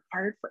isn't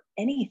required for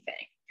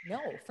anything. No,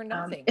 for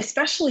nothing.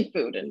 Especially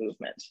food and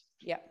movement.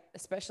 Yeah,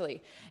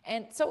 especially.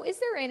 And so is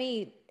there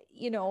any,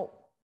 you know,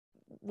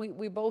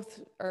 we both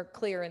are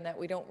clear in that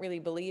we don't really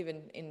believe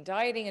in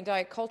dieting and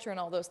diet culture and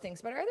all those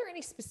things, but are there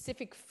any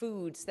specific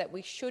foods that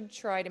we should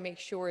try to make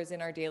sure is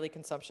in our daily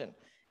consumption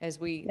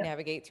as we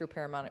navigate through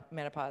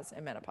perimenopause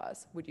and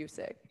menopause, would you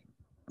say?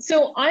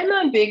 So I'm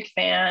a big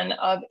fan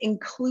of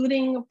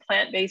including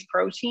plant-based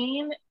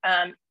protein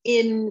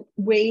in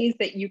ways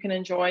that you can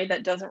enjoy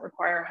that doesn't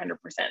require 100%.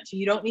 So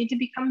you don't need to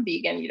become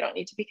vegan, you don't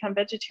need to become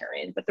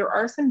vegetarian, but there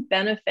are some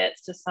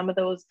benefits to some of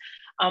those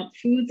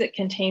foods that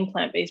contain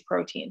plant-based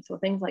protein. So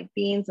things like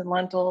beans and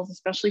lentils,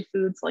 especially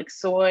foods like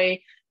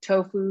soy,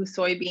 tofu,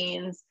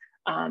 soybeans,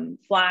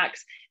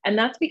 flax, and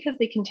that's because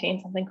they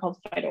contain something called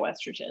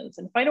phytoestrogens.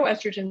 And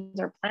phytoestrogens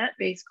are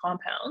plant-based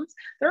compounds.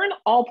 They're in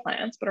all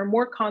plants, but are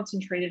more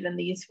concentrated in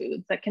these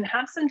foods that can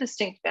have some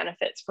distinct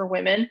benefits for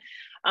women,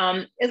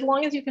 as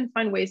long as you can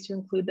find ways to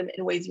include them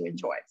in ways you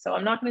enjoy. So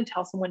I'm not going to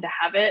tell someone to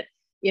have it,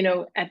 you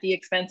know, at the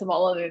expense of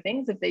all other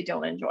things if they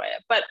don't enjoy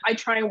it. But I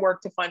try and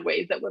work to find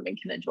ways that women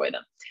can enjoy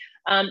them.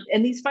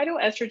 And these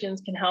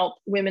phytoestrogens can help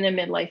women in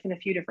midlife in a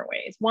few different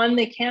ways. One,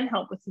 they can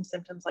help with some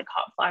symptoms like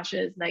hot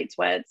flashes, night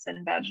sweats,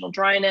 and vaginal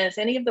dryness,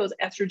 any of those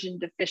estrogen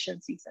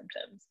deficiency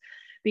symptoms,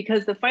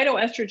 because the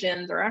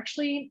phytoestrogens are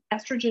actually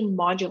estrogen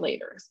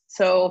modulators.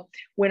 So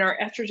when our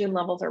estrogen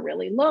levels are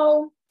really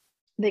low,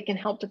 they can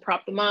help to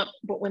prop them up.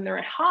 But when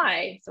they're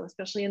high, so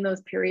especially in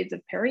those periods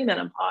of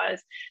perimenopause,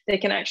 they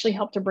can actually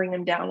help to bring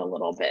them down a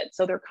little bit.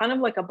 So they're kind of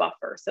like a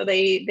buffer. So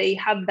they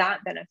have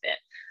that benefit.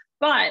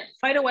 But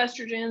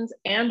phytoestrogens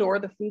and or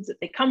the foods that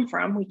they come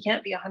from, we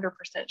can't be 100%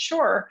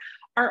 sure,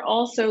 are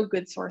also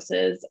good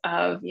sources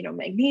of, you know,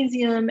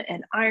 magnesium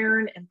and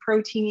iron and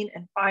protein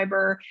and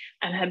fiber,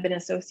 and have been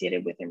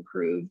associated with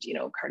improved, you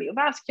know,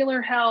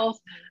 cardiovascular health,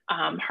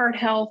 heart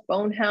health,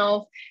 bone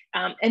health,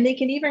 and they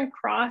can even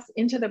cross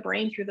into the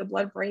brain through the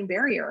blood-brain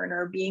barrier and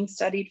are being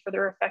studied for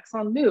their effects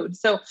on mood.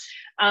 So,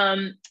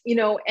 you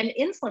know, and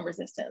insulin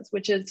resistance,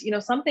 which is, you know,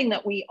 something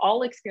that we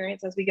all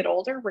experience as we get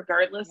older,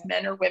 regardless,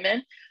 men or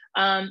women.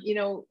 You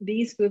know,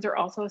 these foods are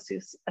also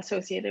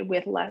associated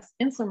with less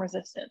insulin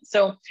resistance.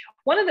 So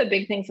one of the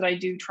big things that I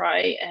do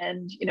try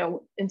and, you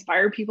know,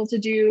 inspire people to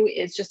do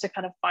is just to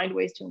kind of find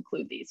ways to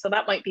include these. So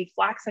that might be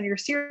flax on your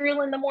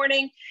cereal in the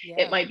morning.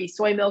 It might be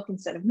soy milk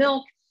instead of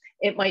milk.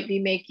 It might be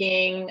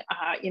making,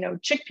 you know,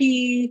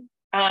 chickpea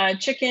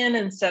chicken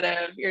instead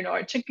of, you know,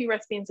 a chickpea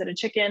recipe instead of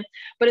chicken.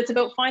 But it's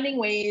about finding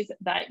ways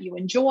that you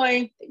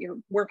enjoy,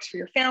 that works for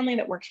your family,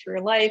 that works for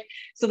your life,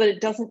 so that it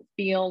doesn't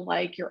feel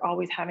like you're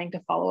always having to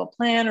follow a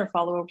plan or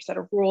follow a set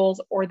of rules,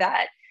 or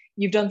that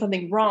you've done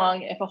something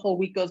wrong if a whole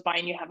week goes by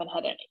and you haven't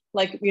had any.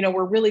 Like, you know,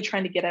 we're really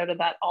trying to get out of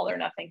that all or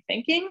nothing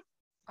thinking.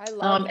 I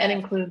love that. And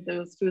include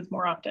those foods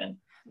more often.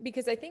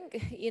 Because I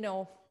think, you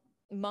know,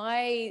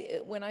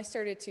 when I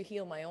started to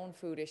heal my own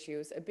food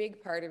issues, a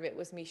big part of it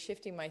was me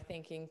shifting my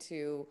thinking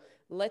to,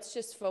 let's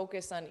just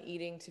focus on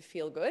eating to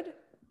feel good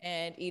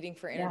and eating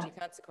for energy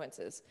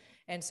consequences.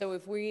 And so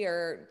if we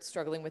are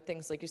struggling with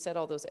things, like you said,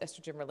 all those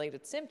estrogen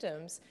related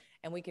symptoms,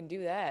 and we can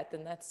do that,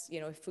 then that's,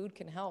 you know, if food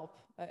can help,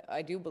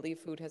 I do believe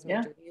food has Yeah.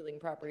 major healing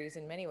properties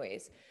in many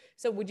ways.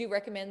 So would you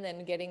recommend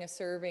then getting a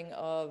serving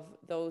of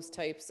those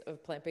types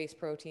of plant-based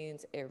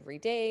proteins every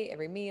day,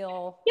 every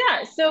meal?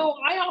 Yeah, so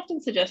I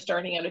often suggest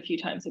starting out a few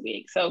times a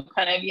week. So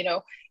kind of,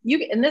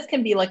 and this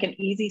can be like an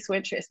easy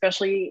switch,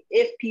 especially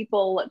if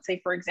people, let's say,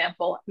 for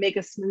example, make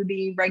a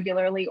smoothie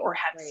regularly or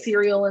have Right.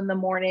 cereal in the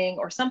morning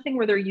or something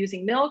where they're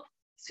using milk,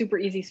 super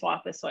easy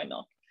swap is soy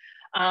milk.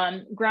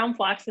 Ground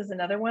flax is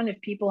another one.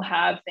 If people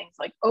have things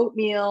like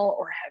oatmeal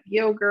or have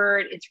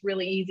yogurt, it's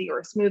really easy, or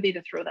a smoothie,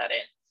 to throw that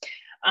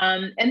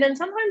in. And then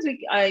sometimes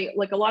I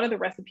like a lot of the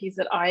recipes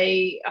that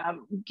I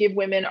give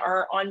women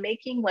are on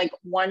making like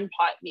one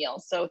pot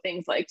meals. So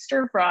things like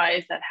stir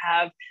fries that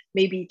have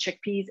maybe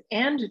chickpeas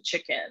and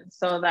chicken,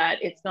 so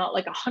that it's not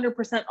like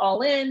 100%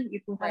 all in.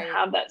 You can kind of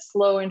have that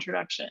slow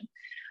introduction.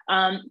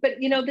 But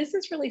this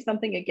is really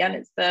something, again,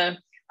 it's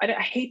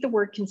I hate the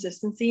word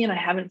consistency, and I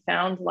haven't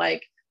found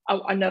like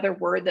another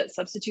word that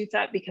substitutes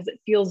that, because it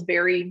feels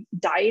very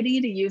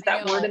diety to use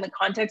that word in the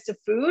context of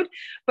food.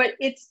 But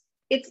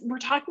we're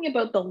talking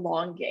about the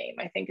long game,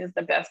 I think, is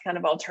the best kind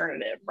of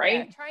alternative,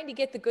 right? Yeah, trying to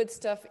get the good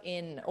stuff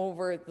in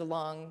over the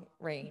long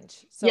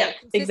range. So yeah,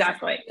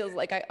 exactly. Feels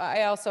like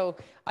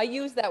I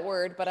use that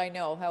word, but I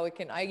know how it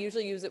can. I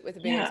usually use it with a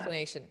big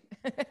explanation.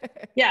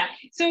 Yeah.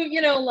 So,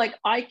 like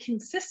I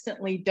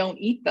consistently don't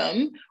eat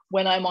them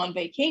when I'm on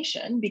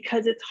vacation,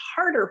 because it's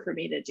harder for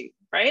me to do,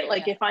 right?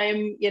 Like if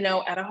I'm,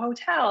 at a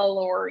hotel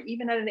or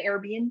even at an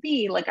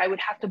Airbnb, like I would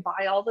have to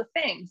buy all the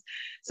things.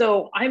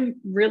 So I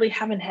really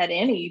haven't had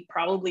any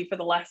probably for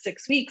the last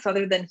 6 weeks,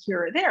 other than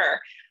here or there.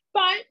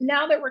 But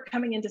now that we're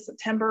coming into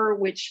September,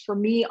 which for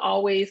me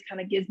always kind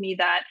of gives me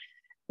that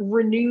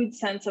renewed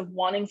sense of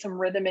wanting some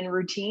rhythm and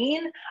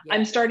routine,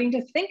 I'm starting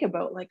to think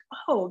about like,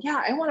 oh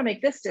yeah, I want to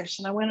make this dish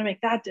and I want to make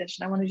that dish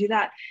and I want to do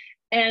that.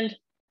 And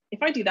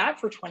if I do that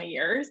for 20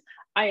 years,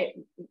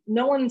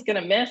 no one's going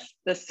to miss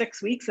the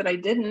 6 weeks that I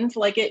didn't.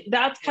 Like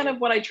that's kind of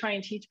what I try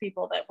and teach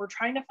people, that we're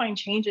trying to find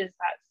changes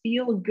that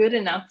feel good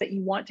enough that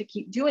you want to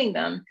keep doing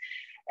them,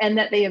 and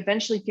that they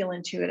eventually feel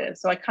intuitive.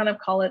 So I kind of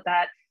call it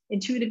that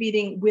intuitive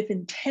eating with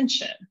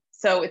intention.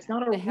 So it's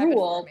not a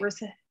rule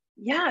versus,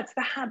 it's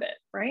the habit,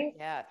 right?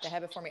 Yeah, the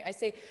habit forming. I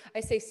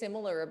say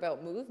similar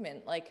about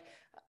movement. Like,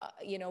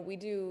 we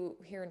do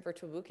here in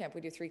Virtual Bootcamp,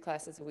 we do 3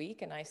 classes a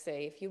week. And I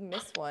say, if you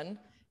miss one,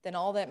 then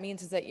all that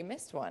means is that you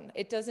missed one.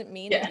 It doesn't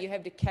mean that you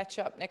have to catch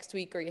up next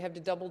week, or you have to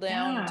double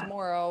down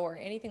tomorrow, or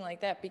anything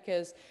like that,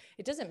 because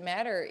it doesn't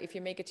matter if you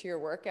make it to your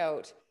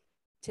workout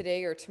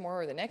today or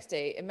tomorrow or the next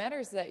day. It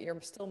matters that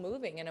you're still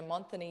moving in a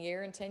month and a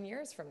year and 10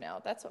 years from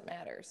now. That's what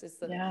matters, is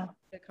the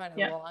kind of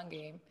the long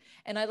game.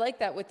 And I like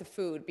that with the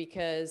food,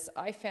 because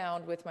I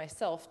found with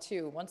myself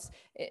too,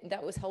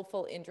 that was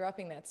helpful in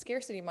dropping that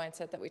scarcity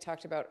mindset that we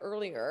talked about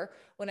earlier,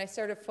 when I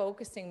started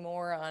focusing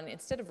more on,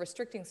 instead of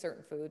restricting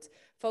certain foods,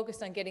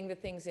 focused on getting the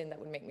things in that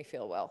would make me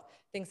feel well,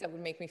 things that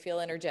would make me feel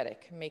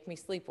energetic, make me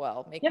sleep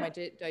well, make my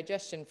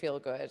digestion feel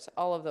good,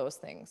 all of those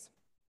things.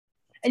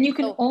 And you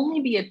can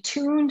only be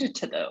attuned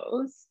to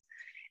those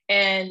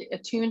and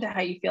attuned to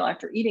how you feel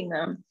after eating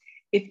them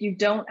if you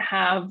don't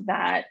have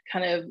that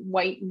kind of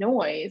white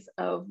noise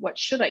of, what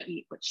should I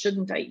eat? What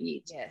shouldn't I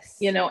eat? Yes.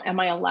 Am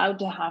I allowed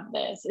to have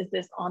this? Is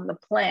this on the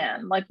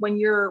plan? Like when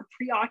you're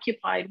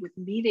preoccupied with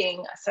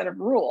meeting a set of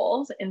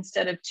rules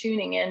instead of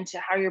tuning into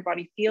how your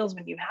body feels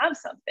when you have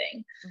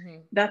something,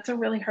 that's a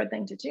really hard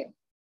thing to do.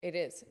 It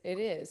is.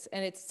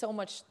 And it's so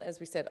much, as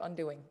we said,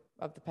 undoing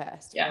of the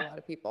past for a lot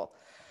of people.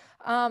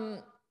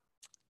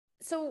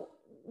 So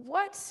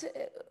with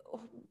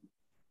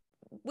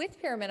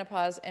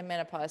perimenopause and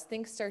menopause,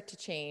 things start to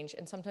change,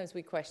 and sometimes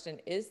we question,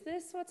 is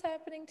this what's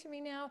happening to me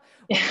now?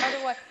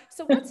 Or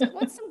so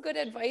what's some good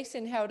advice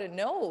in how to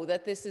know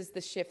that this is the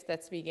shift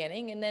that's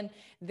beginning, and then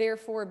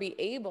therefore be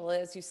able,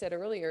 as you said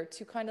earlier,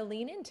 to kind of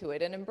lean into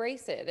it and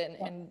embrace it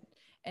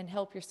and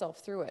help yourself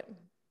through it?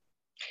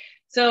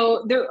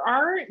 So there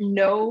are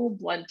no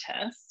blood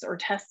tests or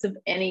tests of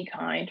any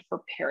kind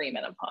for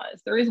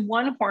perimenopause. There is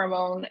one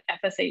hormone,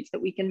 FSH, that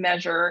we can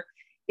measure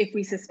if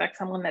we suspect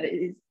someone that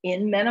is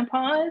in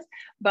menopause.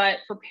 But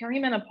for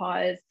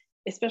perimenopause,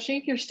 especially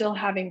if you're still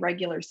having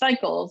regular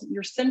cycles,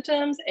 your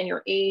symptoms and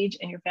your age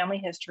and your family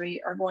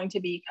history are going to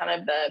be kind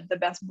of the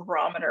best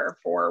barometer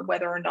for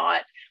whether or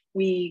not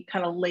we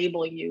kind of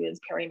label you as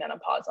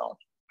perimenopausal.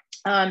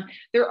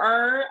 There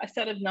are a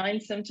set of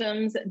 9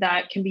 symptoms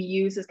that can be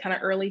used as kind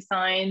of early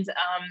signs.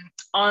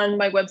 On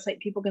my website,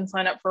 people can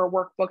sign up for a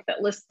workbook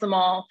that lists them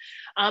all,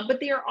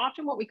 but they are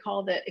often what we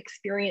call the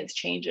experience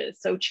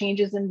changes. So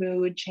changes in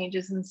mood,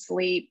 changes in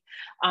sleep,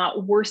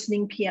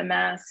 worsening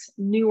PMS,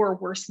 new or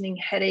worsening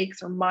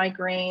headaches or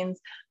migraines,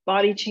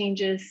 body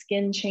changes,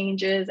 skin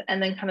changes,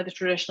 and then kind of the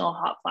traditional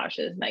hot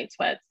flashes, night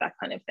sweats, that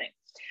kind of thing.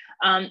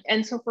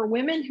 And so for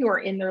women who are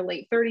in their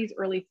late 30s,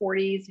 early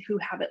 40s, who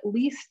have at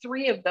least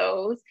 3 of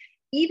those,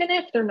 even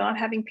if they're not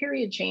having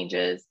period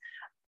changes,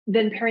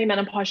 then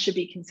perimenopause should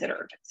be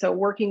considered. So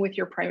working with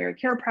your primary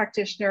care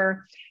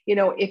practitioner, you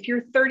know, if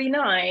you're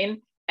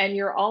 39 and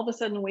you're all of a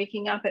sudden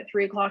waking up at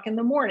 3 o'clock in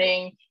the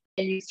morning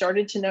and you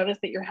started to notice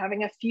that you're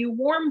having a few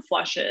warm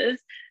flushes,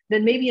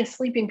 then maybe a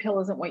sleeping pill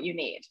isn't what you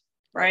need,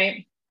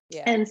 right?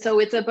 Yeah. And so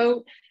it's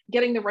about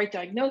getting the right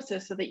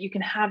diagnosis so that you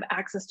can have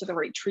access to the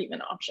right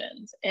treatment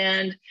options.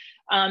 And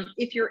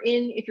if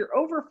you're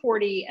over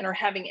 40 and are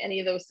having any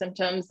of those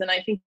symptoms, then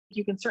I think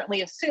you can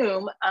certainly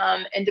assume,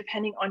 and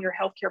depending on your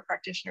healthcare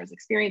practitioner's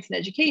experience and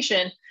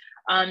education,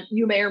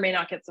 you may or may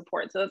not get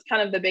support. So that's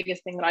kind of the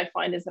biggest thing that I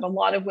find, is that a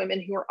lot of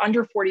women who are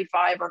under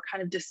 45 are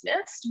kind of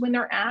dismissed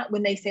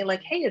when they say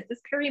like, hey, is this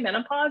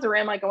perimenopause or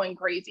am I going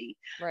crazy?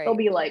 Right. They'll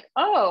be like,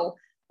 oh,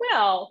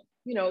 well,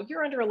 you know,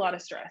 you're under a lot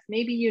of stress.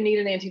 Maybe you need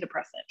an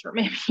antidepressant, or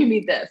maybe you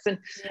need this.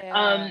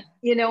 And,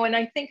 you know, and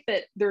I think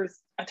that there's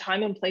a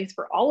time and place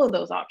for all of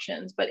those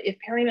options. But if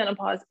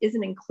perimenopause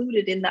isn't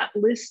included in that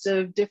list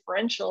of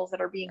differentials that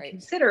are being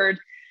considered,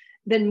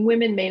 then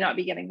women may not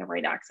be getting the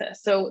right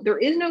access. So there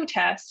is no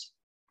test.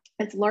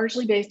 It's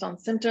largely based on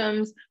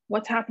symptoms,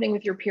 what's happening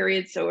with your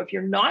period. So if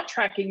you're not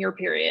tracking your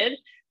period,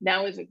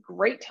 now is a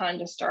great time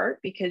to start,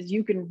 because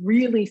you can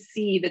really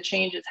see the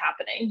changes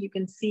happening. You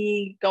can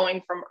see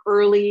going from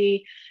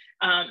early,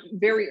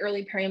 very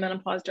early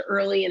perimenopause to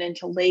early and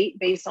into late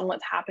based on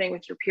what's happening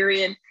with your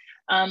period,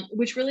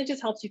 which really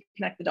just helps you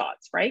connect the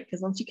dots, right?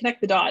 Because once you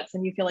connect the dots,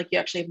 then you feel like you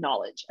actually have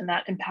knowledge, and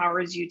that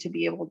empowers you to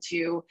be able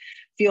to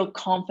feel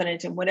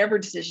confident in whatever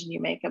decision you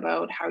make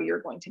about how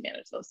you're going to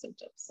manage those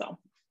symptoms. So.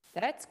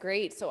 That's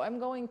great. So I'm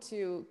going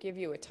to give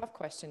you a tough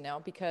question now,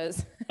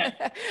 because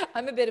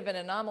I'm a bit of an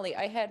anomaly.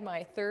 I had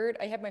my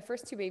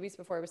first 2 babies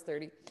before I was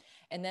 30.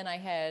 And then I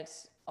had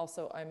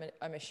also,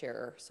 I'm a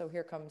sharer. So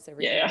here comes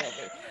everything about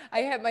me. I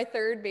had my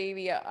 3rd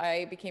baby.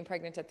 I became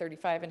pregnant at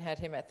 35 and had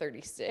him at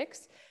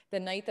 36. The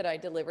night that I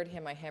delivered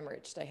him, I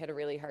hemorrhaged. I had a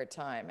really hard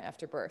time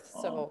after birth.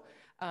 So,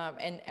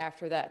 and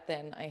after that,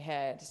 then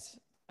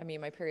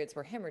my periods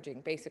were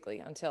hemorrhaging basically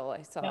until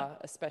I saw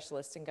a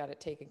specialist and got it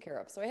taken care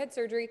of. So I had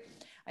surgery.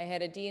 I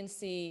had a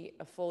D&C,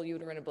 a full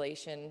uterine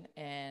ablation,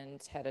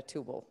 and had a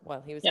tubal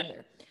while he was in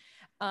there.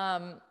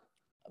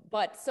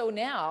 But so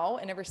now,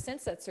 and ever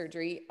since that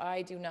surgery,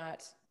 I do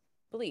not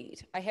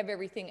bleed. I have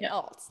everything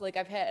else. Like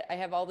I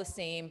have all the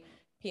same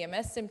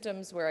PMS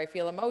symptoms where I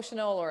feel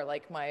emotional, or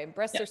like my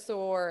breasts are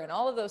sore and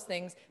all of those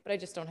things, but I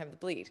just don't have the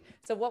bleed.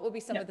 So what would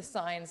be some of the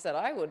signs that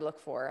I would look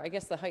for? I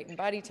guess the heightened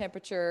body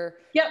temperature.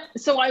 Yeah.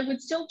 So I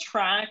would still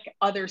track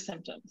other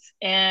symptoms.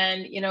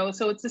 And, you know,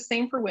 so it's the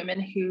same for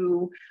women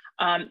who,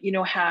 you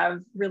know,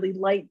 have really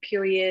light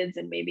periods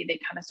and maybe they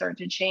kind of start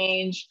to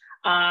change.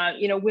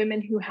 You know,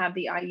 women who have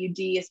the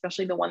IUD,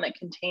 especially the one that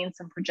contains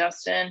some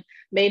progestin,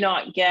 may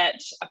not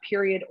get a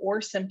period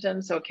or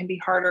symptoms, so it can be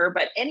harder.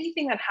 But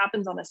anything that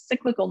happens on a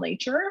cyclical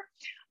nature,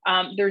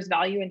 there's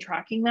value in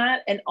tracking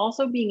that, and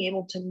also being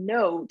able to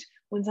note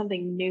when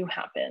something new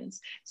happens,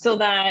 so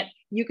that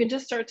you can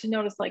just start to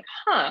notice like,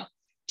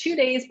 2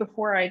 days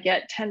before I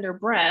get tender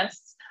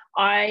breasts,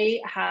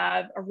 I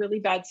have a really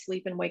bad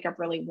sleep and wake up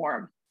really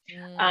warm.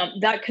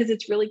 Because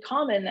it's really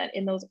common that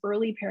in those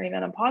early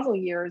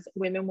perimenopausal years,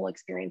 women will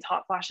experience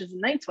hot flashes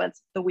and night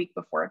sweats the week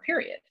before a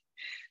period.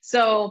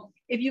 So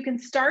if you can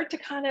start to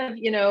kind of,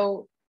 you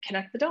know,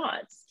 connect the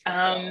dots,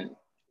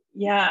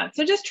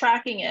 so just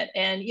tracking it.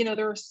 And, you know,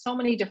 there are so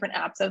many different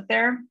apps out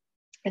there.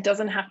 It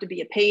doesn't have to be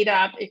a paid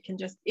app. It can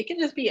just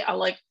be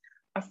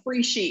a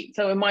free sheet.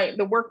 So in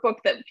the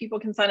workbook that people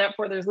can sign up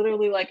for, there's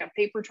literally like a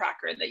paper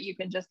tracker that you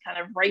can just kind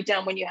of write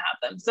down when you have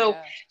them. So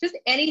just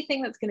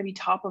anything that's going to be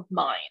top of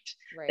mind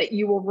that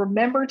you will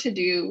remember to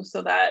do,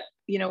 so that,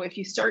 you know, if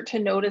you start to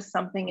notice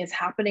something is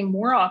happening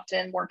more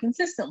often, more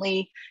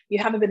consistently, you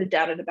have a bit of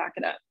data to back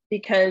it up.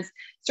 Because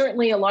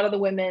certainly a lot of the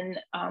women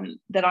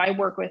that I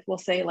work with will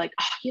say like,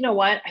 you know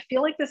what, I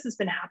feel like this has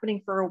been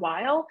happening for a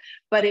while,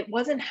 but it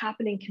wasn't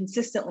happening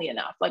consistently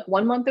enough. Like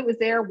 1 month it was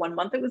there, 1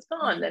 month it was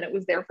gone, then it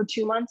was there for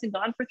 2 months and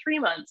gone for 3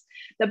 months.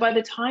 That by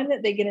the time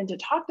that they get in to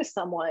talk to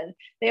someone,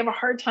 they have a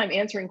hard time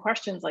answering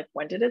questions like,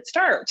 when did it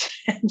start?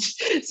 And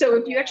so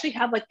if you actually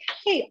have like,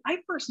 hey, I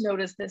first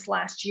noticed this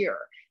last year,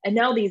 and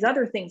now these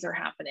other things are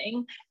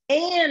happening,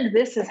 and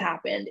this has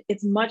happened,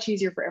 it's much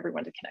easier for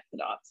everyone to connect the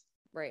dots.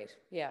 Right.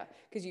 Yeah.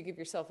 Because you give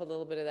yourself a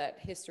little bit of that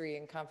history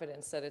and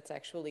confidence that it's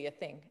actually a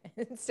thing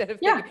instead of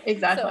thinking.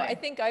 Exactly. So I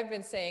think I've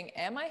been saying,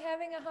 am I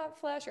having a hot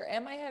flash or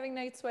am I having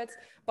night sweats?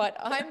 But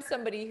I'm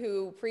somebody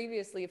who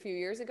previously, a few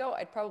years ago,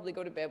 I'd probably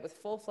go to bed with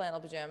full flannel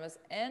pajamas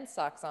and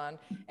socks on.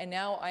 And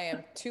now I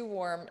am too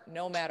warm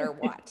no matter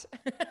what.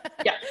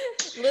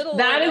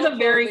 That is a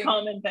very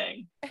common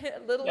thing.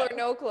 Little or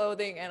no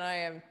clothing, and I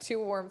am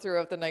too warm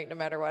throughout the night no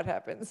matter what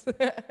happens.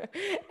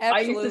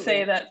 I used to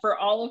say that for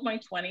all of my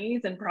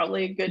 20s and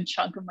probably a good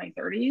chunk of my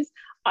 30s,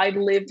 I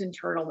lived in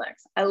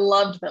turtlenecks. I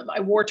loved them.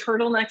 I wore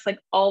turtlenecks like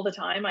all the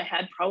time. I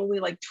had probably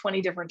like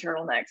 20 different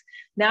turtlenecks.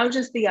 Now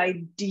just the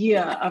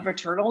idea of a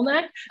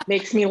turtleneck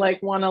makes me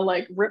like want to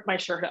like rip my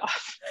shirt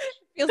off.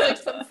 Feels like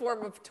some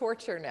form of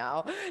torture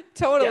now. Yeah.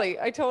 Totally.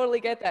 I totally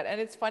get that.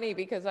 And it's funny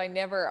because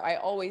I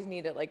always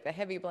needed like the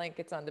heavy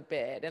blankets on the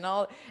bed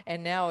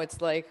and now it's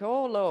like,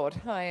 oh Lord,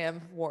 I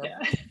am warm. Yeah.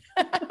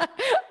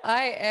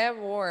 I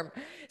am warm.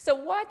 So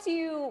what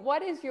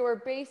is your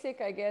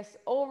basic, I guess,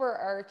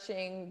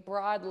 overarching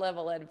broad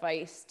level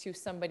advice to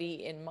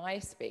somebody in my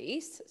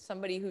space,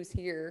 somebody who's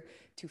here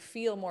to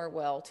feel more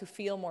well, to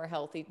feel more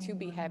healthy, to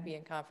be happy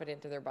and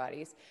confident in their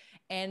bodies,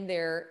 and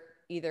they're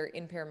either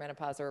in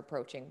perimenopause or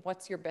approaching?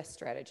 What's your best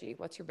strategy?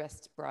 What's your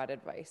best broad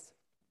advice?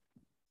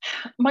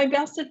 My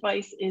best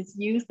advice is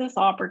use this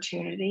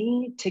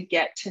opportunity to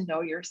get to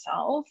know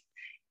yourself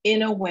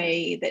in a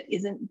way that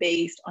isn't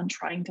based on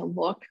trying to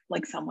look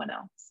like someone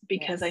else.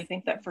 Because I Yes.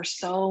 think that for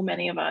so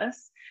many of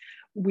us,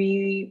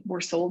 we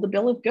were sold a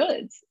bill of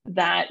goods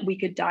that we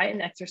could diet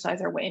and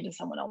exercise our way into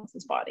someone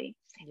else's body.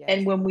 Yes.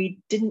 And when we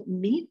didn't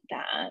meet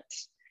that,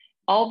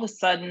 all of a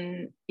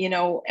sudden,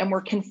 and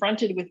we're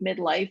confronted with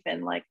midlife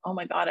and like, oh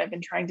my God, I've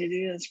been trying to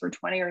do this for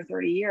 20 or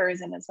 30 years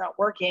and it's not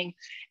working.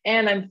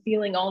 And I'm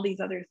feeling all these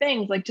other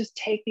things. Like, just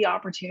take the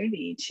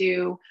opportunity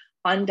to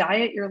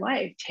undiet your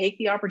life, take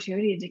the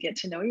opportunity to get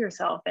to know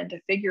yourself and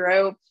to figure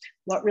out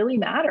what really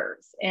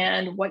matters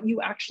and what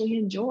you actually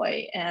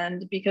enjoy.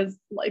 And because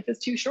life is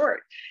too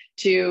short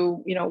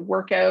to,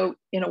 work out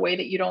in a way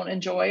that you don't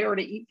enjoy or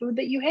to eat food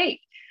that you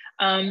hate.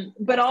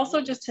 But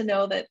also just to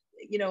know that,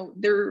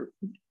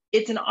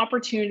 it's an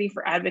opportunity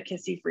for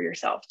advocacy for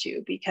yourself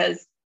too,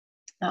 because,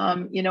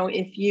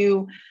 if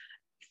you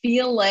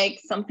feel like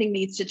something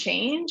needs to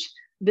change,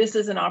 this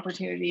is an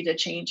opportunity to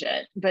change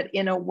it, but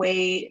in a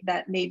way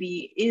that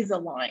maybe is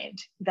aligned,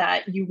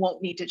 that you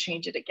won't need to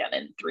change it again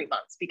in 3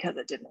 months because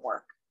it didn't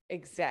work.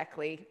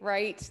 Exactly.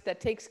 Right. That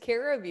takes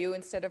care of you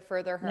instead of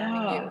further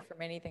harming you Yeah.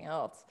 from anything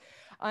else.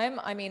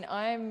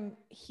 I'm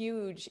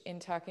huge in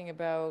talking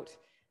about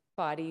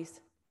bodies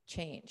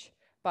change.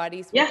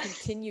 Bodies will Yes.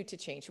 continue to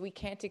change. We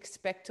can't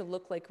expect to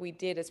look like we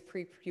did as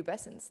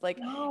prepubescents. Like,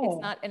 it's No.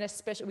 not an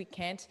especially, we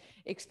can't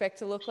expect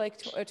to look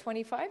like a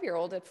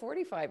 25-year-old at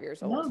 45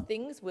 years old. No.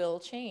 Things will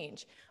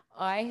change.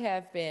 I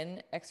have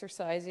been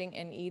exercising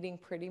and eating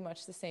pretty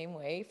much the same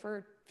way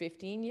for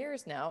 15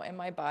 years now, and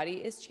my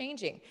body is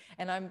changing.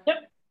 And I'm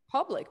Yep.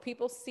 public.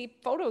 People see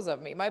photos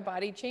of me. My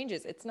body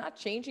changes. It's not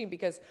changing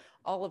because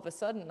all of a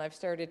sudden I've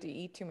started to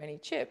eat too many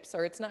chips,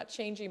 or it's not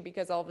changing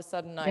because all of a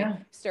sudden I Yeah.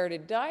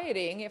 started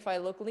dieting. If I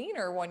look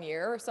leaner one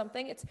year or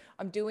something,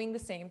 I'm doing the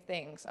same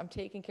things. I'm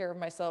taking care of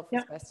myself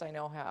as Yeah. best I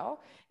know how,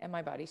 and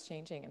my body's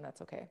changing, and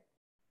that's okay.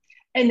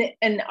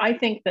 And I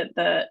think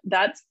that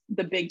that's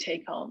the big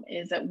take home,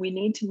 is that we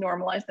need to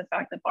normalize the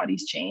fact that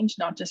bodies change,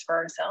 not just for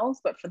ourselves,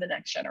 but for the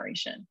next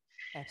generation.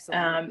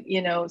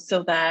 Absolutely.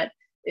 So that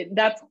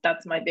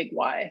that's my big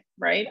why,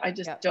 right? I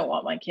just Yeah. don't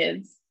want my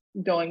kids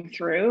going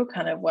through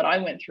kind of what I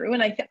went through.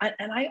 And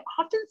I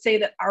often say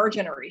that our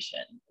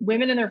generation,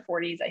 women in their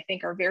 40s, I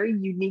think are very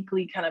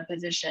uniquely kind of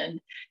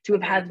positioned to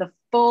have Agreed. had the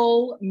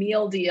full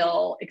meal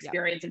deal Yeah.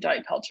 experience of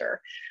diet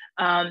culture.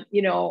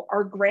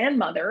 Our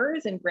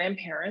grandmothers and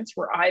grandparents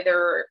were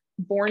either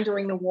born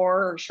during the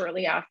war or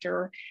shortly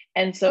after.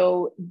 And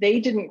so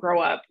they didn't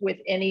grow up with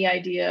any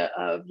idea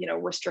of,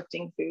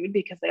 restricting food,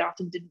 because they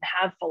often didn't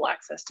have full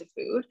access to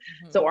food.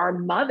 Mm-hmm. So our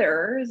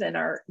mothers and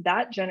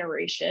that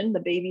generation, the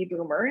baby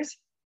boomers,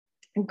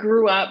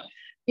 grew up,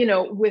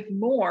 with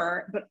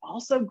more, but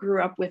also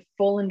grew up with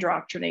full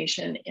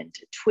indoctrination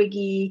into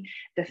Twiggy,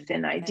 the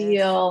Thin Yes.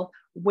 Ideal,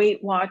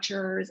 Weight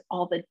Watchers,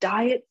 all the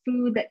diet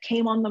food that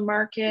came on the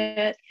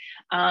market.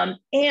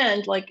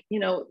 And like,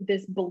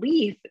 this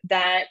belief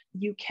that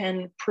you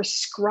can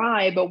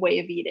prescribe a way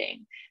of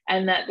eating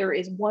and that there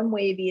is one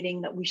way of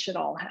eating that we should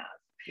all have.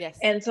 Yes.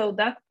 And so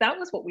that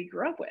was what we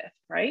grew up with,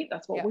 right?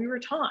 That's what Yeah. we were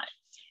taught.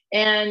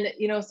 And,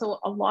 so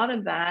a lot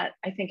of that,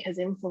 I think, has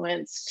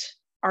influenced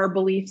our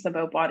beliefs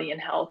about body and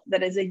health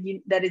that is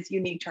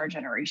unique to our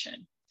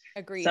generation.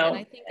 Agreed. And I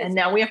So, think and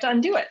now we have to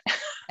undo it.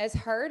 as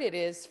hard it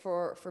is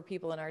for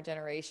people in our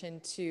generation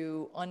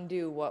to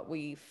undo what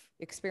we've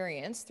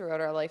experienced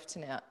throughout our life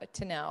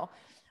to now,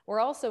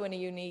 we're also in a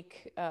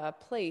unique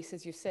place,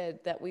 as you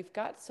said, that we've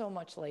got so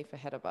much life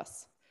ahead of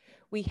us.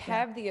 We Yeah.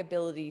 have the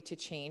ability to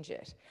change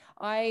it.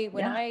 When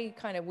Yeah. I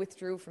kind of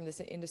withdrew from this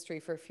industry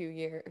for a few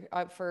years,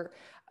 for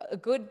a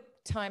good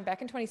time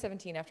back in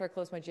 2017, after I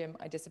closed my gym,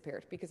 I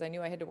disappeared because I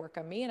knew I had to work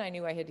on me and I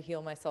knew I had to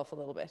heal myself a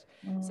little bit.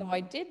 So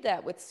I did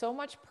that with so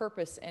much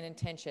purpose and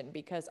intention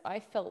because I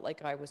felt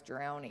like I was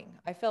drowning.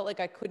 I felt like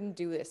I couldn't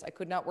do this. I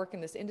could not work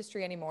in this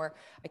industry anymore.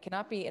 I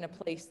cannot be in a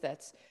place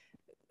that's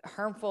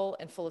harmful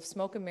and full of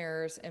smoke and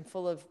mirrors and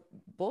full of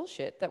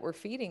bullshit that we're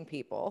feeding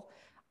people.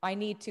 I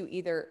need to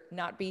either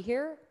not be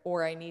here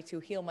or I need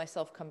to heal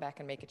myself, come back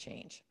and make a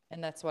change.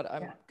 And that's what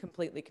I'm Yeah.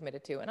 completely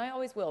committed to. And I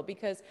always will,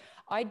 because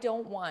I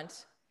don't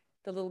want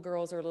the little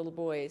girls or little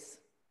boys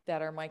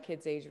that are my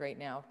kids' age right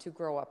now to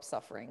grow up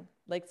suffering.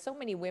 Like so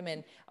many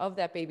women of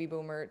that baby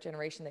boomer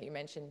generation that you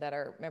mentioned that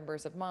are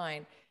members of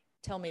mine,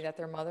 tell me that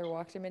their mother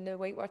walked them into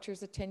Weight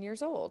Watchers at 10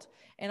 years old.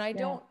 And I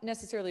don't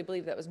necessarily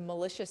believe that was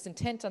malicious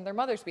intent on their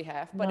mother's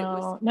behalf, but it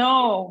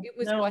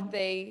was what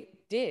they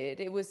did.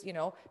 It was, you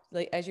know,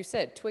 like, as you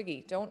said,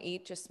 Twiggy, don't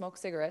eat, just smoke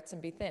cigarettes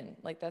and be thin.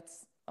 Like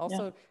that's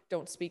also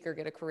don't speak or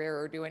get a career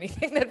or do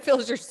anything that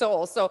fills your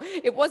soul. So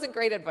it wasn't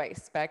great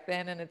advice back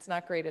then, and it's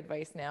not great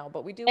advice now,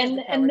 but we do have the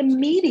power and the to change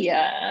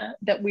media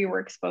that we were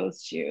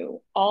exposed to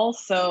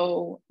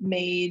also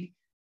made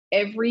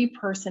every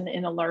person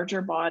in a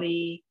larger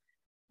body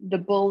the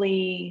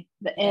bully,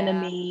 the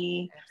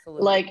enemy,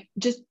 like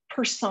just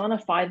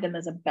personified them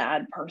as a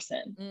bad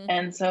person.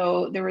 And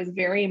so there was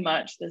very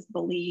much this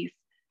belief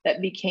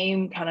that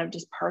became kind of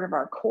just part of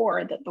our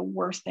core that the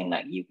worst thing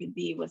that you could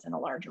be was in a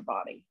larger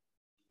body.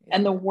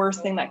 And the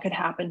worst thing that could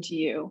happen to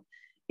you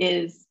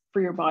is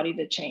for your body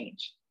to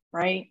change,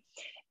 right?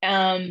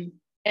 And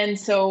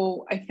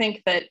so I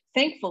think that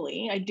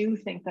thankfully, I do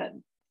think that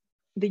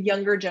the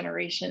younger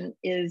generation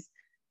is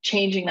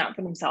changing that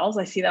for themselves.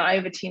 I see that. I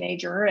have a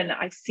teenager and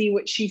I see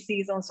what she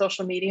sees on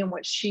social media and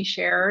what she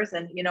shares.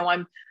 And, you know,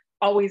 I'm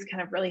always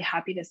kind of really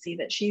happy to see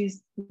that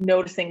she's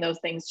noticing those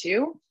things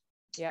too.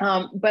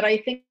 But I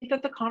think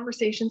that the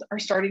conversations are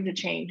starting to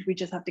change. We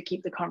just have to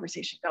keep the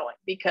conversation going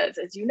because,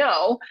 as you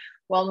know,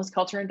 wellness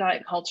culture and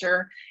diet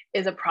culture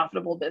is a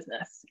profitable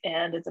business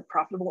and it's a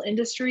profitable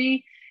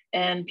industry.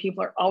 And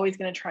people are always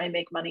going to try and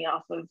make money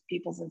off of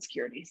people's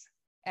insecurities.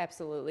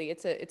 Absolutely.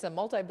 It's a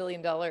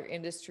multi-billion-dollar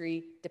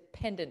industry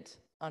dependent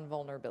on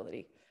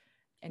vulnerability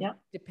and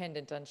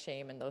dependent on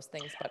shame and those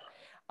things. But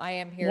I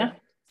am here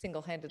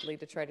single-handedly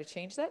to try to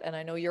change that. And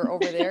I know you're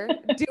over there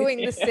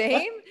doing the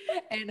same.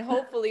 And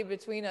hopefully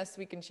between us,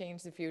 we can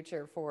change the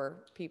future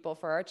for people,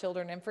 for our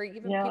children, and for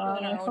even people in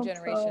our own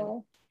generation.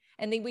 So.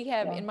 And then we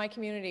have, in my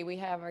community, we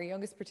have our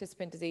youngest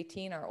participant is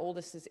 18. Our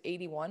oldest is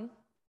 81.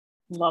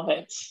 Love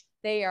it.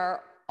 They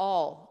are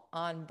all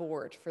on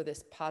board for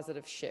this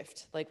positive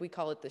shift. Like we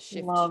call it the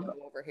shift show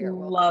over here.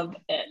 Love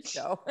it.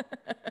 Show.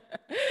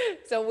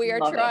 So we are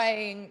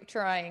trying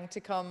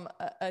to come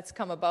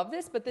above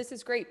this, but this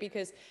is great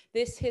because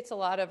this hits a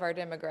lot of our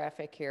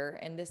demographic here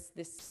and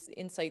this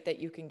insight that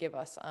you can give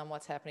us on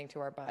what's happening to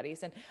our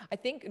bodies. And I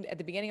think at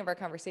the beginning of our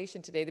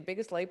conversation today, the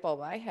biggest light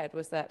bulb I had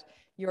was that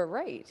you're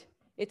right.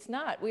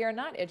 We are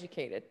not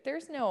educated.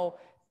 There's no,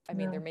 I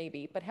mean, there may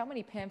be, but how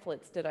many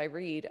pamphlets did I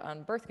read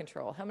on birth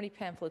control? How many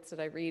pamphlets did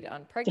I read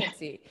on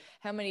pregnancy?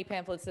 How many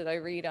pamphlets did I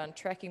read on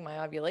tracking my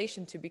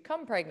ovulation to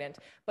become pregnant?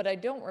 But I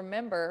don't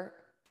remember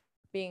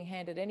being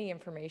handed any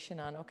information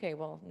on, okay,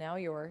 well, now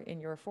you're in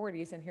your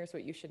 40s and here's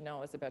what you should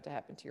know is about to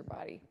happen to your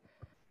body.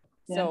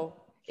 So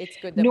it's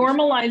good that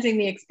normalizing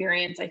the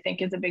experience, I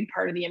think, is a big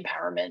part of the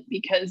empowerment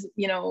because,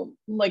 you know,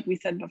 like we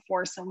said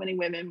before, so many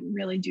women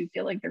really do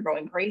feel like they're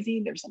going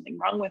crazy. There's something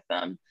wrong with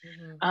them.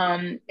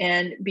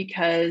 And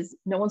because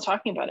no one's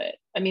talking about it.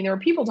 I mean, there are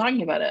people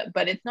talking about it,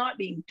 but it's not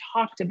being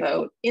talked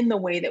about in the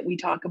way that we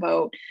talk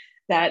about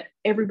that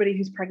everybody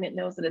who's pregnant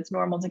knows that it's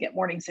normal to get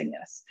morning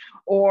sickness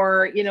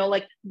or, you know,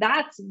 like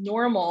that's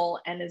normal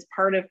and is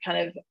part of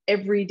kind of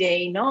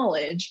everyday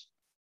knowledge.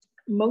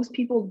 Most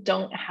people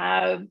don't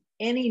have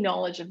any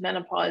knowledge of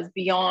menopause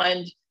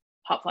beyond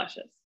hot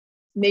flashes,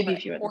 maybe a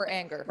few or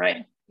anger,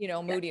 right? You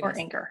know, moodiness or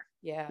anger.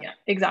 Yeah,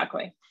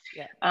 exactly.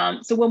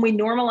 So when we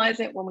normalize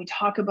it, when we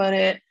talk about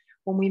it,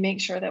 when we make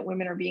sure that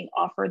women are being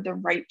offered the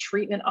right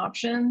treatment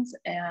options,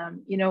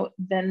 you know,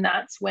 then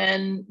that's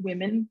when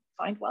women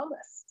find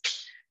wellness,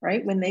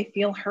 right? When they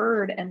feel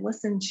heard and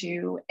listened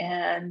to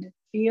and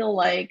feel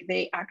like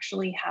they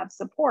actually have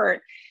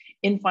support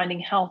in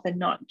finding health and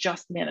not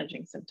just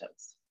managing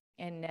symptoms.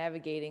 And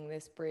navigating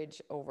this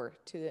bridge over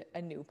to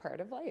a new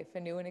part of life,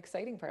 a new and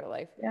exciting part of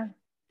life.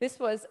 This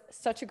was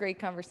such a great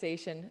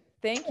conversation.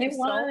 Thank you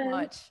so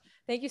much.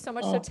 Thank you so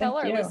much. So tell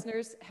our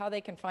listeners how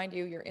they can find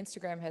you. Your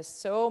Instagram has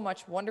so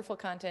much wonderful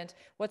content.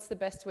 What's the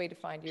best way to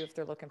find you if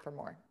they're looking for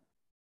more?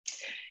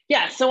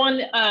 So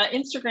on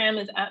Instagram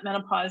is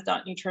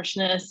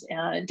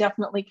 @menopause.nutritionist.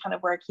 Definitely kind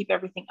of where I keep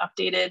everything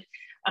updated.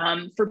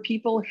 For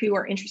people who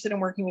are interested in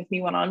working with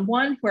me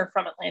one-on-one, who are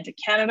from Atlantic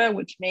Canada,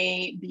 which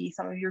may be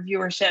some of your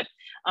viewership,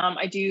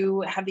 I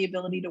do have the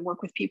ability to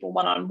work with people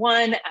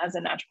one-on-one as a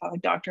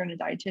naturopathic doctor and a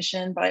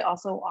dietitian, but I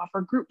also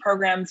offer group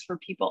programs for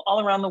people all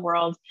around the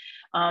world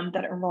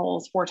that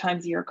enrolls 4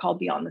 times a year called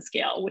Beyond the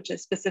Scale, which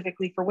is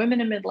specifically for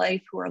women in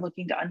midlife who are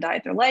looking to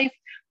undiet their life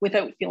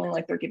without feeling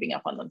like they're giving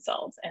up on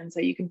themselves. And so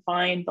you can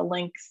find the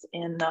links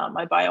in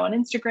my bio on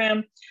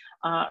Instagram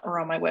or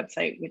on my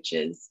website, which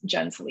is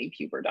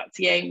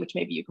jensaleebhuber.ca, which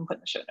maybe you can put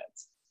in the show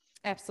notes.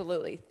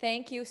 Absolutely.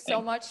 Thank you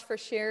so much for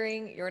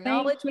sharing your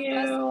knowledge with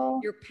us,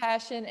 your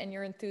passion and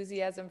your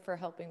enthusiasm for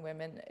helping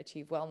women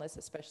achieve wellness,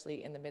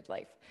 especially in the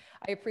midlife.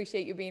 I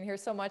appreciate you being here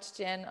so much,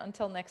 Jen.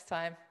 Until next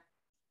time.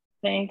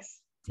 Thanks.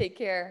 Take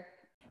care.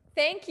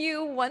 Thank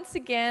you once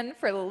again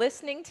for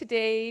listening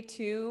today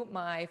to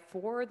my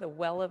For the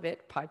Well of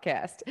It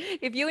podcast.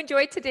 If you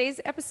enjoyed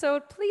today's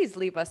episode, please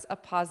leave us a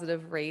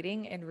positive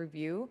rating and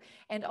review,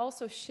 and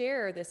also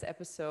share this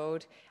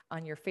episode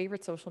on your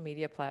favorite social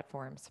media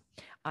platforms.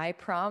 I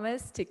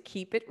promise to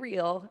keep it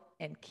real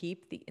and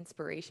keep the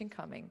inspiration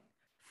coming.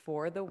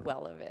 For the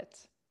Well of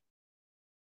It.